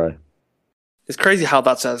 9 in a row. It's crazy how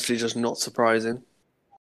that's actually just not surprising.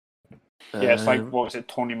 Yeah, it's like, what was it,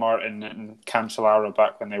 Tony Martin and Cancellara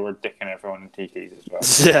back when they were dicking everyone in TTs as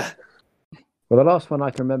well. Yeah. Well, the last one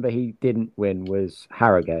I can remember he didn't win was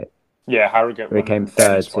Harrogate. Yeah, Harrogate. He came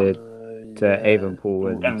third to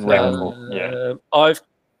Avonpool and Ravenpool. Yeah.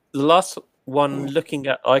 The last one looking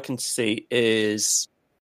at I can see is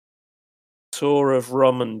Tour of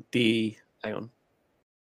Romandy. Hang on,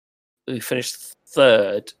 who finished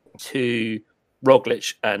third to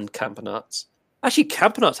Roglic and Campenaerts. Actually,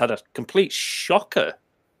 Campenaerts had a complete shocker.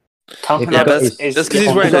 That's because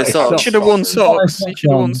he's wearing no socks. He should have worn socks.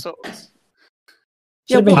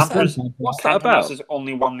 Yeah, what's that about? Has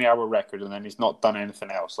only won the hour record and then he's not done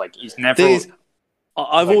anything else. Like he's never.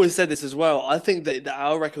 I've always said this as well. I think that the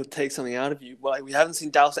hour record takes something out of you. Like we haven't seen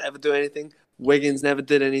Dowsett ever do anything. Wiggins never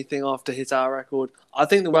did anything after his hour record. I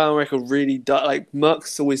think the hour record really does. Like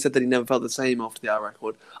Merckx always said that he never felt the same after the hour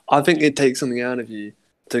record. I think it takes something out of you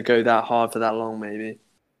to go that hard for that long. Maybe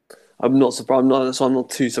I'm not surprised. I'm not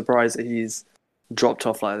too surprised that he's dropped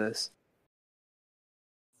off like this.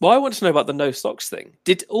 Well, I want to know about the no socks thing.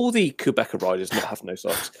 Did all the Quebecer riders not have no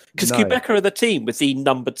socks? Because Quebecer are the team with the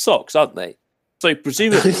numbered socks, aren't they? So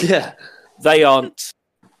presumably, they aren't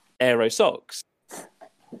aero socks.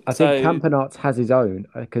 I think Campenaerts has his own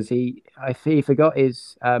because he forgot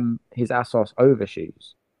his Assos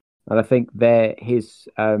overshoes, and I think they're his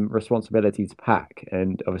responsibility to pack,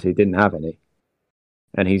 and obviously didn't have any,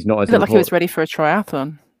 and he's not as. He looked like he was ready for a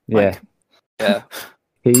triathlon. Yeah, yeah.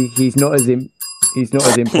 He's not as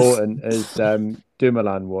important as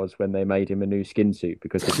Dumoulin was when they made him a new skin suit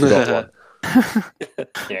because he forgot one.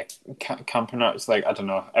 Yeah, Campenaerts, like, I don't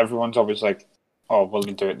know. Everyone's always like, "Oh, we'll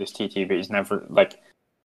do it this TT," but he's never like.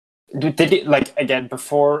 Did he like again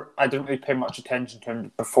before? I didn't really pay much attention to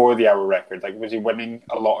him before the hour record. Like, was he winning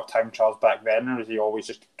a lot of time trials back then, or was he always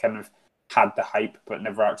just kind of had the hype but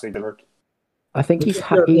never actually delivered? I think he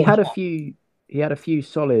had a few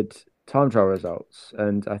solid time trial results,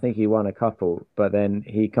 and I think he won a couple, but then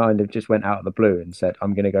he kind of just went out of the blue and said,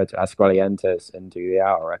 "I'm going to go to Aguascalientes and do the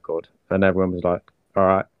hour record," and everyone was like, "All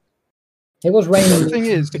right." It was raining. The thing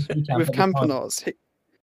is, with Campenaerts,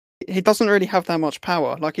 he doesn't really have that much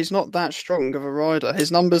power. Like, he's not that strong of a rider.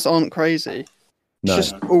 His numbers aren't crazy. It's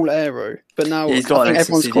just all aero. But now I think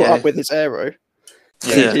everyone's caught up with his aero.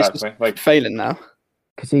 Yeah, he's just like failing now.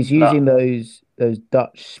 Because he's using those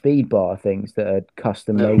Dutch speed bar things that are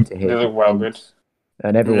custom made to him. They look well good.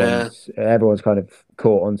 And everyone's kind of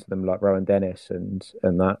caught onto them, like Rowan Dennis and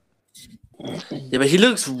that. Yeah, but he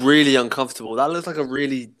looks really uncomfortable. That looks like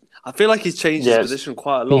I feel like he's changed his position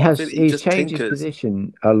quite a lot. He's changed his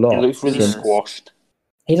position a lot. He looks really squashed.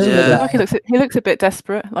 He looks a bit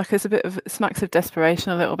desperate. Like there's a bit of smacks of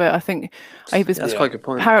desperation a little bit. I think he was that's quite a good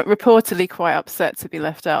point. Reportedly quite upset to be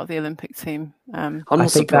left out of the Olympic team. I'm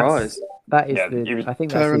not surprised. I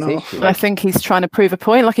think that's his issue. I think he's trying to prove a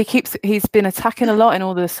point. Like he's been attacking a lot in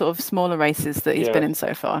all the sort of smaller races that he's been in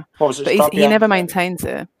so far. But he never maintains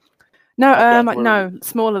it. No, no,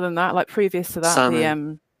 smaller than that. Like previous to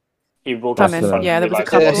that, he rode there was a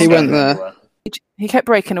couple. Yeah, he went there. He kept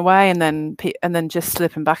breaking away and then just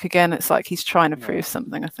slipping back again. It's like he's trying to prove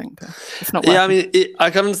something, I think. But it's not working. Yeah, I mean,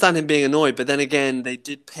 I can understand him being annoyed, but then again, they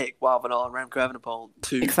did pick Wout van Aert and Remco Evenepoel,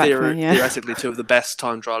 theoretically two of the best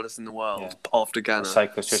time trialists in the world after Ghana.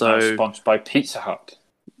 Cyclists are now sponsored by Pizza Hut.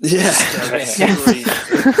 Yeah.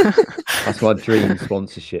 That's my dream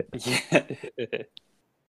sponsorship. Yeah.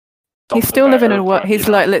 He's still living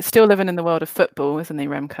in still living in the world of football, isn't he,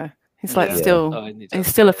 Remco? He's he's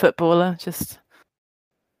still a footballer. Just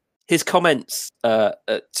his comments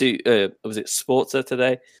to was it Sportser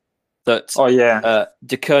today that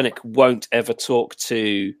De Koning won't ever talk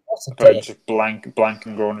to just blank and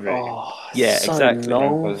Groenewegen. Oh, yeah, so exactly.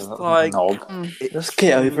 Like, just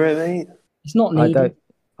get over it, mate. It's not needed.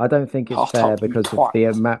 I don't think it's fair because of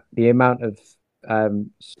the amount of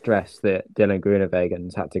stress that Dylan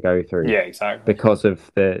Groenewegen's had to go through. Yeah, exactly. Because of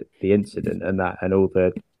the incident and all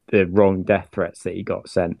the wrong death threats that he got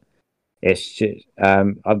sent. It's just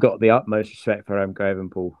I've got the utmost respect for Remco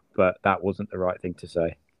Evenepoel, but that wasn't the right thing to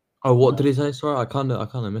say. Oh, what did he say? Sorry, I kind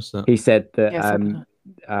of missed that. He said that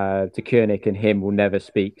De Koning and him will never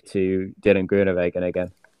speak to Dylan Groenewegen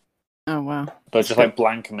again. Oh wow! But just like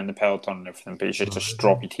blank him in the peloton and everything. But he's just a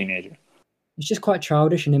stroppy teenager. He's just quite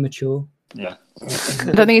childish and immature. Yeah. I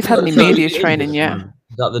don't think he's had any media training yet.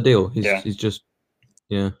 Is that the deal? He's just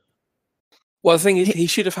Well, the thing is, he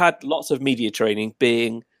should have had lots of media training,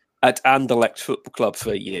 being at Anderlecht Football Club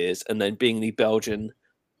for years, and then being the Belgian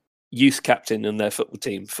youth captain in their football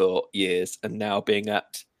team for years, and now being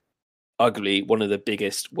at arguably one of the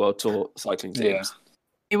biggest World Tour cycling teams. Yeah.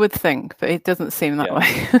 You would think, but it doesn't seem that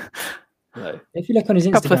way. No. If you look on his Instagram,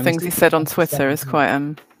 a couple of things he said on Twitter is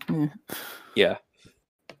quite yeah.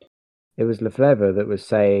 It was Lefebvre that was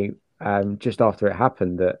saying just after it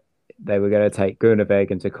happened that they were going to take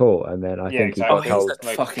Groenewegen to court, and then I think he got told.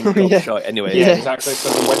 He's fucking gobshite anyway. Yeah, exactly. So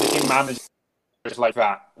when the team manages like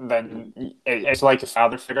that, then it's like a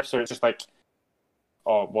father figure. So it's just like,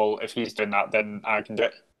 oh well, if he's doing that, then I can do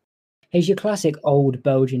it. He's your classic old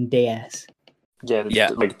Belgian DS. Yeah.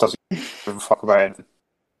 Like doesn't give a fuck about anything.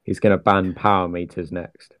 He's going to ban power meters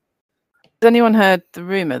next. Has anyone heard the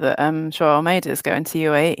rumor that Joao Almeida is going to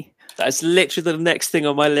UAE? That's literally the next thing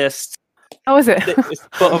on my list. Oh, is it?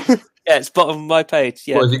 It's bottom of my page.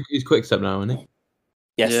 Yeah. Well, he's quick step now, isn't he?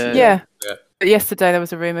 Yes. Yeah. But yesterday there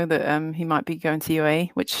was a rumor that he might be going to UAE,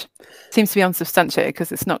 which seems to be unsubstantiated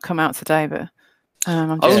because it's not come out today. But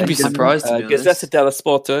I wouldn't be surprised. Gazzetta dello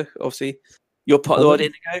Sport, obviously, you're part of the word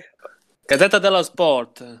Indigo. Gazzetta dello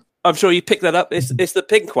Sport. I'm sure you picked that up. It's the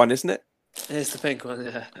pink one, isn't it? It's the pink one.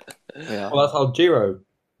 Yeah. Well, that's how Giro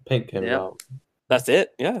pink came out. That's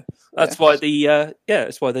it. Yeah. That's why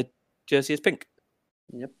that's why the jersey is pink.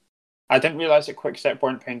 Yep. I didn't realise that Quickstep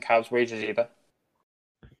weren't paying Cav's wages either.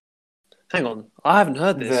 Hang on, I haven't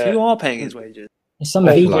heard this. Who are paying his wages?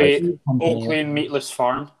 Oakley and Meatless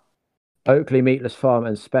Farm. Oakley, Meatless Farm,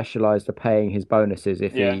 and Specialized are paying his bonuses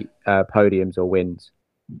if he podiums or wins.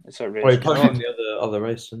 It's a race. Well, he podiumed the other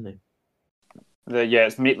race, didn't he?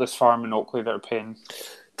 It's Meatless Farm and Oakley that are paying.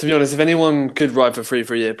 To be honest, if anyone could ride for free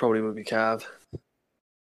for a year, probably would be Cav.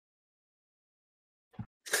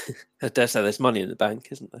 I dare say there's money in the bank,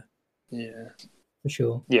 isn't there? Yeah. For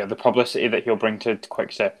sure. Yeah, the publicity that he'll bring to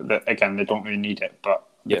Quickstep, that again, they don't really need it, but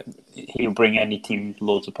he'll bring any team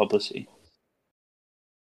loads of publicity.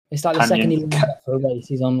 It's like the second he lines up for a race,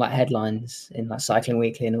 he's on like headlines in like Cycling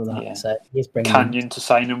Weekly and all that. Yeah. So he's bringing Canyon to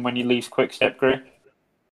sign him when he leaves Quickstep, Gray.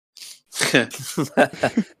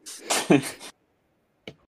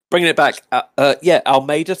 Bringing it back,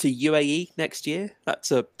 Almeida to UAE next year.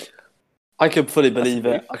 I can fully believe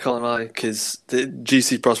it. I can't lie, because the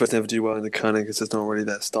GC prospects never do well in the Koenig because it's not really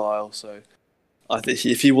their style. So I think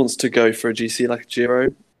if he wants to go for a GC like a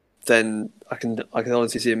Giro, then I can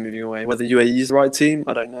honestly see him moving away. Whether UAE is the right team,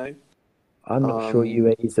 I don't know. I'm not sure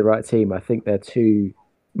UAE is the right team. I think they're too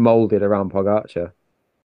moulded around Pogacar.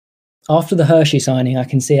 After the Hershey signing, I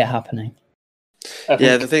can see it happening.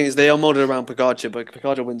 Yeah, the thing is, they are moulded around Pogacar, but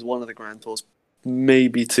Pogacar wins one of the Grand Tours,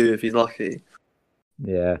 maybe two if he's lucky.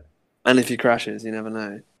 Yeah. And if he crashes, you never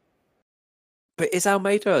know. But is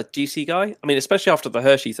Almeida a GC guy? I mean, especially after the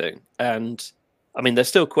Hershey thing. And, I mean, there's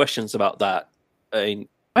still questions about that. I mean,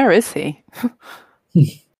 where is he?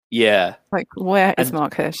 Yeah. Like, where is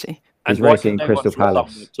Mark Hershey? He's racing Crystal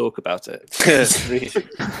Palace. Talk about it. He's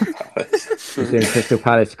doing Crystal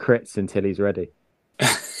Palace crits until he's ready. Do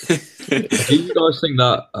you guys think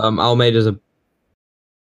that Almeida's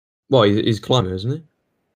he's a climber, isn't he?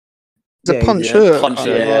 He's a puncher.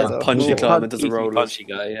 Punchy climber, does a roller. Punchy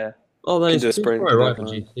guy, yeah. Oh, then he's do a sprint. Right for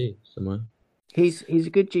GC somewhere. He's a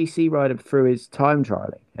good GC rider through his time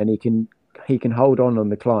trialing, and he can he can hold on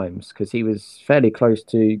the climbs because he was fairly close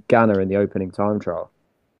to Ganna in the opening time trial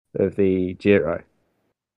of the Giro,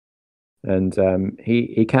 and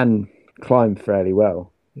he can climb fairly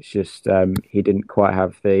well. It's just he didn't quite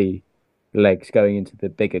have the legs going into the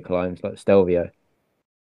bigger climbs like Stelvio.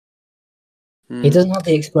 He doesn't have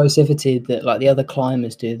the explosivity that like the other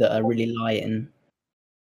climbers do that are really light. And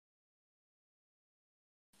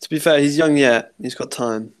to be fair, he's young yet. He's got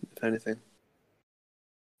time, if anything.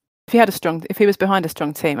 If he was behind a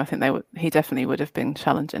strong team, I think he definitely would have been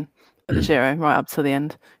challenging at the Giro right up to the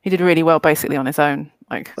end. He did really well basically on his own.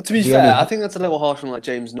 Like, to be fair, I think that's a little harsh on like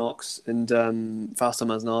James Knox and Fausto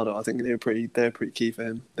Masnado. I think they were pretty key for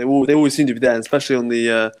him. They always seem to be there, especially on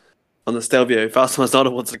the Stelvio. Fausto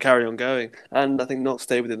Masnado wants to carry on going, and I think Knox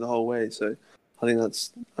stayed with him the whole way. So I think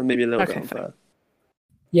that's maybe a little bit unfair.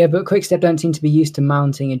 Yeah, but Quickstep don't seem to be used to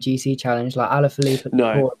mounting a GC challenge like Alaphilippe at the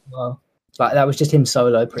Tour as well. Like that was just him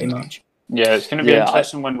solo pretty much. Yeah, it's going to be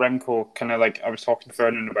interesting when Remco kind of like I was talking to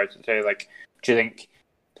Vernon about it today. Like, do you think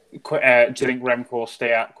Remco will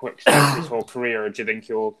stay at Quickstep his whole career, or do you think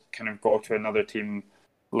he'll kind of go to another team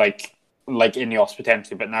like Ineos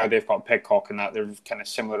potentially? But now they've got Pidcock and that they're kind of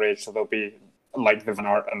similar age, so they'll be like the Van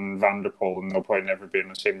Aert and Van der Poel, and they'll probably never be in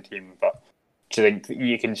the same team. But do you think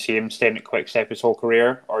you can see him staying at Quickstep his whole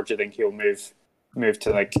career, or do you think he'll move to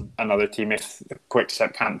like another team if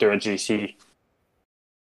Quickstep can't do a GC?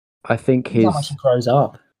 I think he grows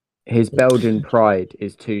up. His Belgian pride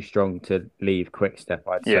is too strong to leave Quickstep,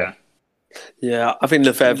 I'd say. Yeah, I think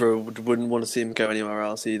Lefebvre wouldn't want to see him go anywhere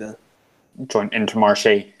else either. Join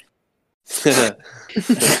Intermarché.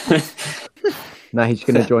 No, he's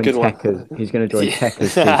going to join Tekker's. He's going to join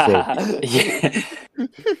Tekker's GC.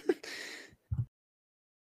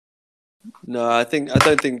 No, I just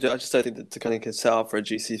don't think that Taconic is set up for a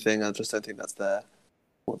GC thing. I just don't think that's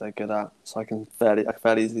what they're good at. So I can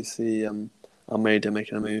fairly easily see Almeida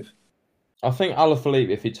making a move. I think Alaphilippe,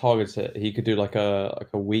 if he targets it, he could do like a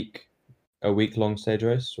week long stage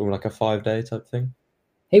race or like a 5-day type thing.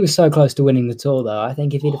 He was so close to winning the Tour, though. I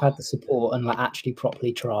think if he'd have had the support and like actually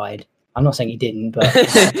properly tried, I'm not saying he didn't, but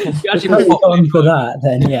if you actually gone for that,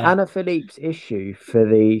 then yeah. Alaphilippe's issue for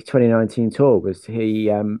the 2019 Tour was he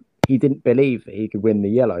didn't believe that he could win the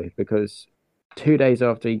yellow because 2 days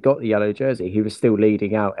after he got the yellow jersey, he was still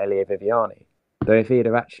leading out Elia Viviani. So if he'd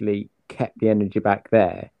have actually kept the energy back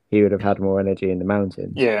there, he would have had more energy in the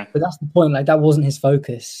mountains. Yeah. But that's the point. Like, that wasn't his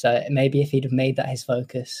focus. So maybe if he'd have made that his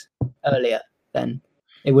focus earlier, then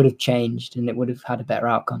it would have changed and it would have had a better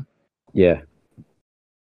outcome. Yeah.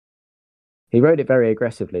 He rode it very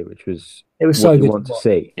aggressively, which was what so you want to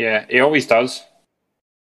see. Yeah, he always does.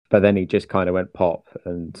 But then he just kind of went pop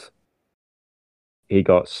and he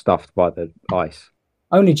got stuffed by the ice.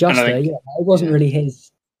 Only just though, yeah. It wasn't really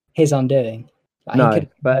his undoing. Like, no,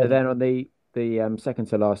 but then on the second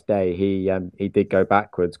to last day, he did go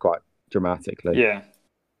backwards quite dramatically. Yeah.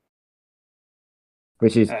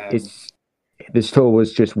 Which is this tour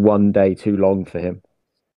was just 1 day too long for him.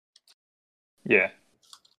 Yeah.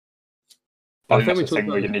 I think that's the thing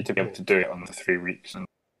where you need to be able to do it on the 3 weeks, and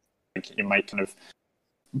like, you might kind of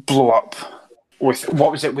blow up with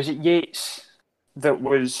what was it? Was it Yates that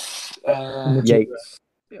was Yates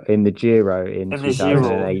in the Giro in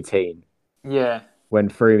 2018? Yeah, when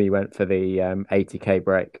Froome went for the 80k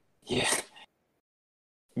break. Yeah.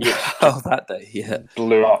 Oh, that day, yeah,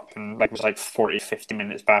 blew up and like was like 40-50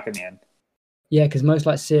 minutes back in the end. Yeah, because most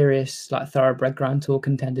like serious like thoroughbred Grand Tour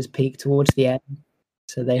contenders peak towards the end,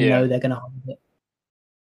 so they know they're going to hold it.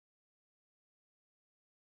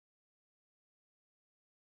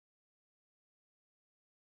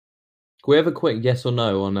 Can we have a quick yes or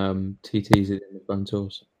no on TTs in the Grand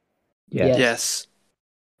Tours? Yes.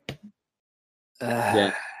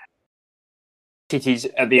 Yeah. TTs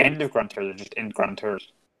at the end of Grand Tours or just in Grand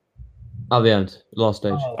Tours? At the end, last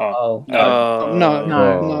stage. No.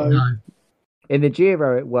 In the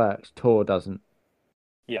Giro it works, Tour doesn't.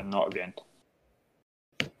 Yeah, not at the end.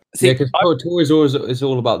 Yeah, because Tour is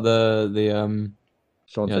all about the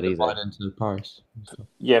Champs-Élysées. ride into Paris.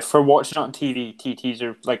 Yeah, for watching it on TV, TTs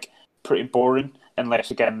are like pretty boring unless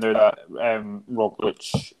again they're that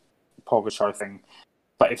Roglic Pogačar thing.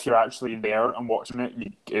 But if you're actually there and watching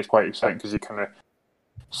it, it's quite exciting because you kind of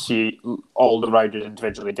see all the riders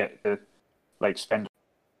individually get to like spend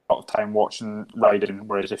a lot of time watching riding.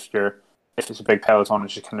 Whereas if it's a big peloton,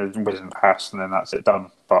 it's just kind of whizzing past and then that's it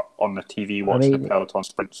done. But on the TV, watching the peloton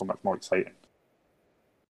sprint is so much more exciting.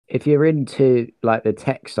 If you're into like the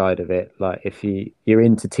tech side of it, like if you're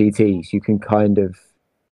into TTs, you can kind of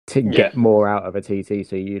get more out of a TT.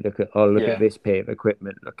 So you look at this bit of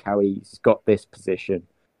equipment, look how he's got this position.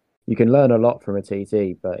 You can learn a lot from a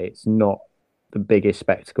TT, but it's not the biggest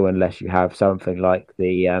spectacle unless you have something like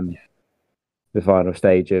the final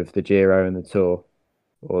stage of the Giro and the Tour,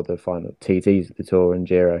 or the final TTs of the Tour and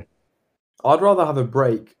Giro. I'd rather have a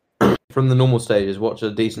break from the normal stages, watch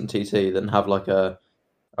a decent TT, than have like a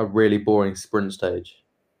really boring sprint stage.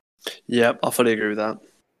 Yep, I fully agree with that.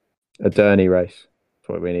 A Derny race. That's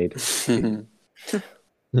what we need.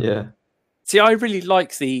 Yeah. See, I really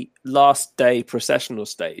like the last day processional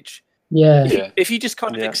stage. Yeah. If you just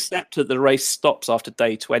kind of accept that the race stops after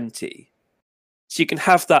day 20, so you can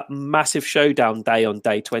have that massive showdown day on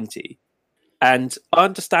day 20. And I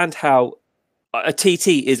understand how a TT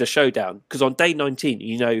is a showdown, because on day 19,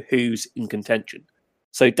 you know who's in contention.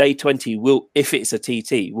 So day 20 will, if it's a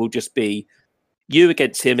TT, will just be you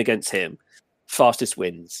against him, fastest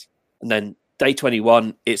wins. And then day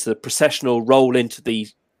 21, it's the processional roll into the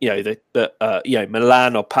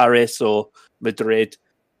Milan or Paris or Madrid.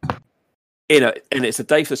 And it's a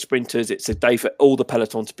day for sprinters. It's a day for all the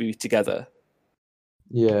peloton to be together.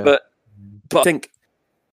 Yeah. But I think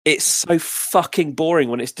it's so fucking boring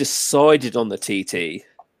when it's decided on the TT.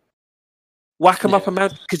 Whack them up a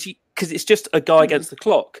mountain, because it's just a guy against the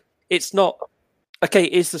clock. It's not okay.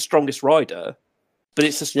 It's the strongest rider, but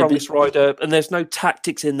it's the strongest rider, and there's no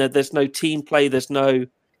tactics in there. There's no team play. There's no.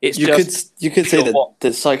 It's you could say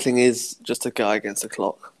that cycling is just a guy against the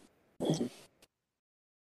clock.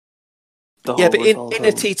 But in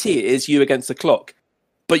a TT, it is you against the clock,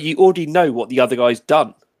 but you already know what the other guy's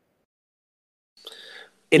done.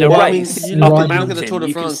 In a race, you up look a mountain, at the Tour de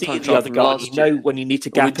you can France see time the other trial guy. from You know when you need to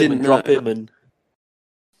gap him and drop him. And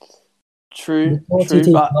True. But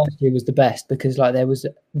last year was the best because there was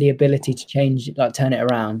the ability to change, turn it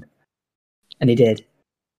around, and he did.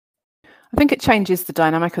 I think it changes the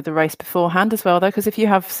dynamic of the race beforehand as well, though, because if you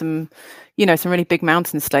have some really big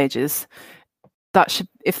mountain stages,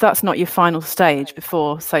 if that's not your final stage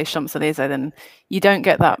before, say, Champs-Élysées, then you don't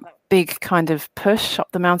get that big kind of push up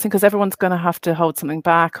the mountain because everyone's going to have to hold something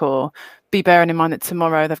back or be bearing in mind that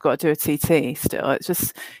tomorrow they've got to do a TT still.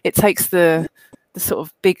 It takes the sort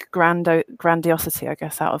of big grandiosity, I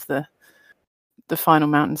guess, out of the final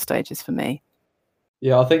mountain stages for me.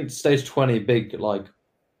 Yeah, I think stage 20, big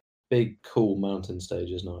cool mountain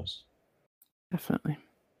stage is nice. Definitely.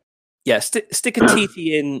 Yeah, stick a TT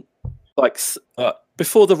in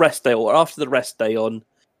before the rest day or after the rest day on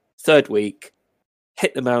third week.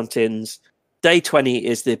 Hit the mountains. Day 20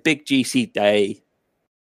 is the big GC day,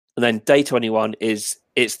 and then day 21 it's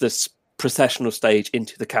the processional stage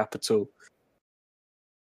into the capital.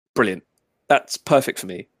 Brilliant. That's perfect for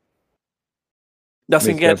me.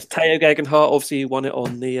 Nothing against Teo Gegenhardt. Obviously, he won it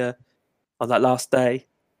on that last day.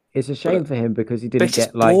 It's a shame for him because he didn't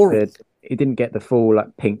get he didn't get the full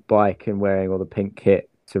pink bike and wearing all the pink kit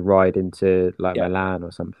to ride into Milan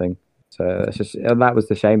or something. So that was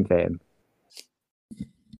the shame for him.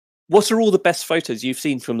 What are all the best photos you've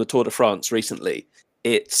seen from the Tour de France recently?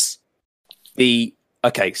 It's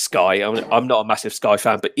Sky. I'm not a massive Sky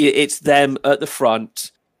fan, but it's them at the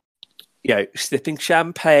front, sipping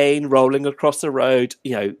champagne, rolling across the road.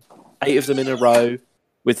 8 of them in a row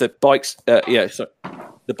with the bikes.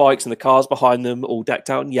 The bikes and the cars behind them, all decked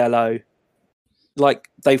out in yellow.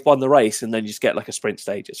 They've won the race, and then you just get a sprint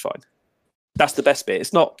stage. It's fine. That's the best bit.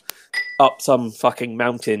 It's not up some fucking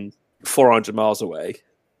mountain 400 miles away.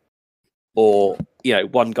 Or,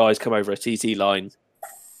 one guy's come over a TT line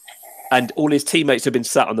and all his teammates have been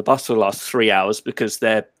sat on the bus for the last 3 hours because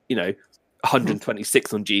they're,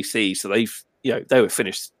 126th on GC. So they were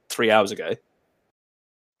finished 3 hours ago.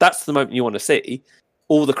 That's the moment you want to see.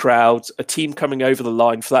 All the crowds, a team coming over the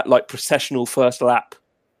line for that processional first lap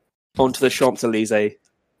onto the Champs-Élysées.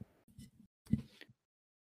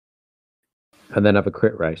 And then have a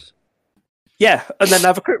crit race. Yeah, and then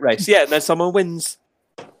have a crit race. Yeah, and then someone wins.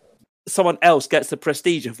 Someone else gets the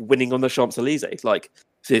prestige of winning on the Champs-Élysées, like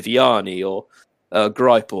Viviani or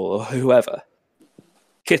Greipel or whoever,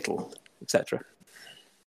 Kittel, etc.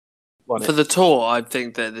 For the Tour, I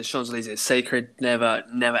think that the Champs-Élysées is sacred. Never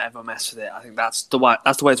ever mess with it. I think that's the way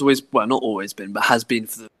it's always, well, not always been, but has been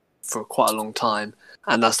for quite a long time,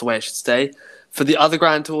 and that's the way it should stay. For the other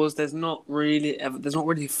Grand Tours, there's not really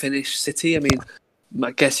a finished city. I mean,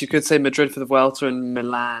 I guess you could say Madrid for the Vuelta and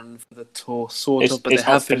Milan for the Tour, sort of, but they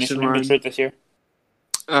have finished in Madrid this year.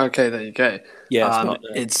 Okay, there you go. Yeah,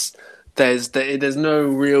 there's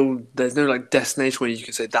no destination where you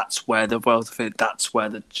can say that's where the Vuelta finishes, that's where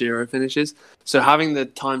the Giro finishes. So having the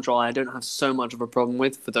time trial, I don't have so much of a problem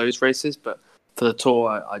with for those races, but for the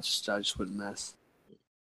Tour, I just wouldn't mess.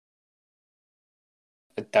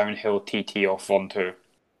 A downhill TT off Vonto.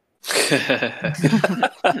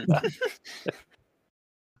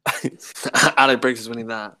 Alec Briggs is winning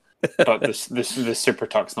that. but the Super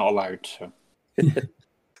Tuck's not allowed. So.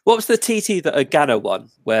 What was the TT that Ghana won,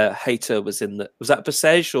 where Hayter was in was that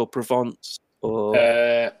Bessèges or Provence? Or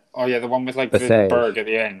the one with like Bessèges. The berg at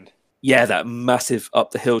the end. Yeah, that massive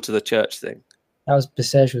up the hill to the church thing. That was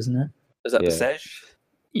Bessèges, wasn't it? Was that Bessèges?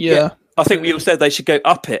 Yeah. I think we all said they should go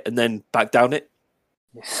up it and then back down it.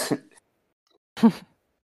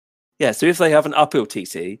 Yeah, so if they have an uphill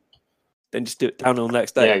TT, then just do it downhill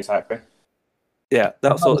next day. Yeah, exactly. Yeah,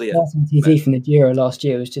 that's what. The TT from the Giro last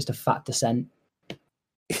year was just a fat descent.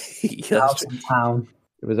 House in town.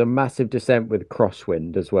 It was a massive descent with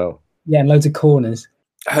crosswind as well. Yeah, and loads of corners.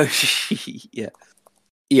 Oh, yeah.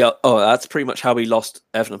 Yeah, that's pretty much how we lost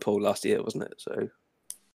Evenepoel last year, wasn't it? So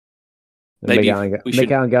maybe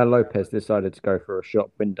Miguel Lopez decided to go for a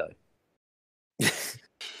shop window.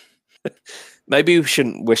 Maybe we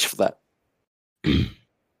shouldn't wish for that.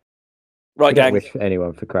 Right, gang. Wish for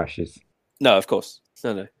anyone for crashes. No, of course.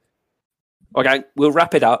 No. Right, gang, we'll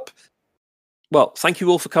wrap it up. Well, thank you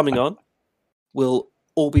all for coming on. We'll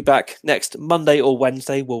all be back next Monday or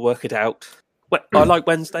Wednesday. We'll work it out. I like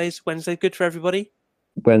Wednesdays. Wednesday good for everybody?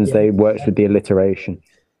 Wednesday works with the alliteration.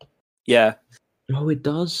 Yeah. Oh, it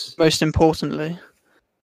does. Most importantly.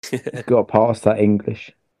 You've got to pass that English.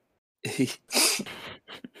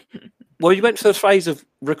 Well, you went for the phase of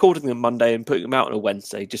recording them Monday and putting them out on a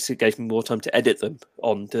Wednesday, just to give me more time to edit them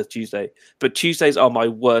on to Tuesday. But Tuesdays are my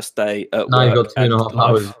worst day at work. Now you've got 2.5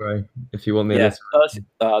 hours, bro. If you want the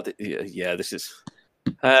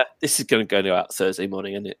this is going to go out Thursday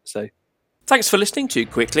morning, isn't it? So, thanks for listening to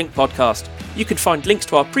Quick Link Podcast. You can find links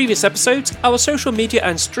to our previous episodes, our social media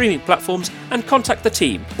and streaming platforms, and contact the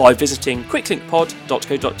team by visiting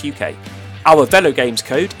quicklinkpod.co.uk. Our Velo Games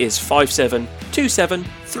code is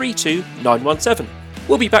 572732917.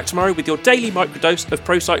 We'll be back tomorrow with your daily microdose of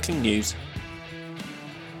pro cycling news.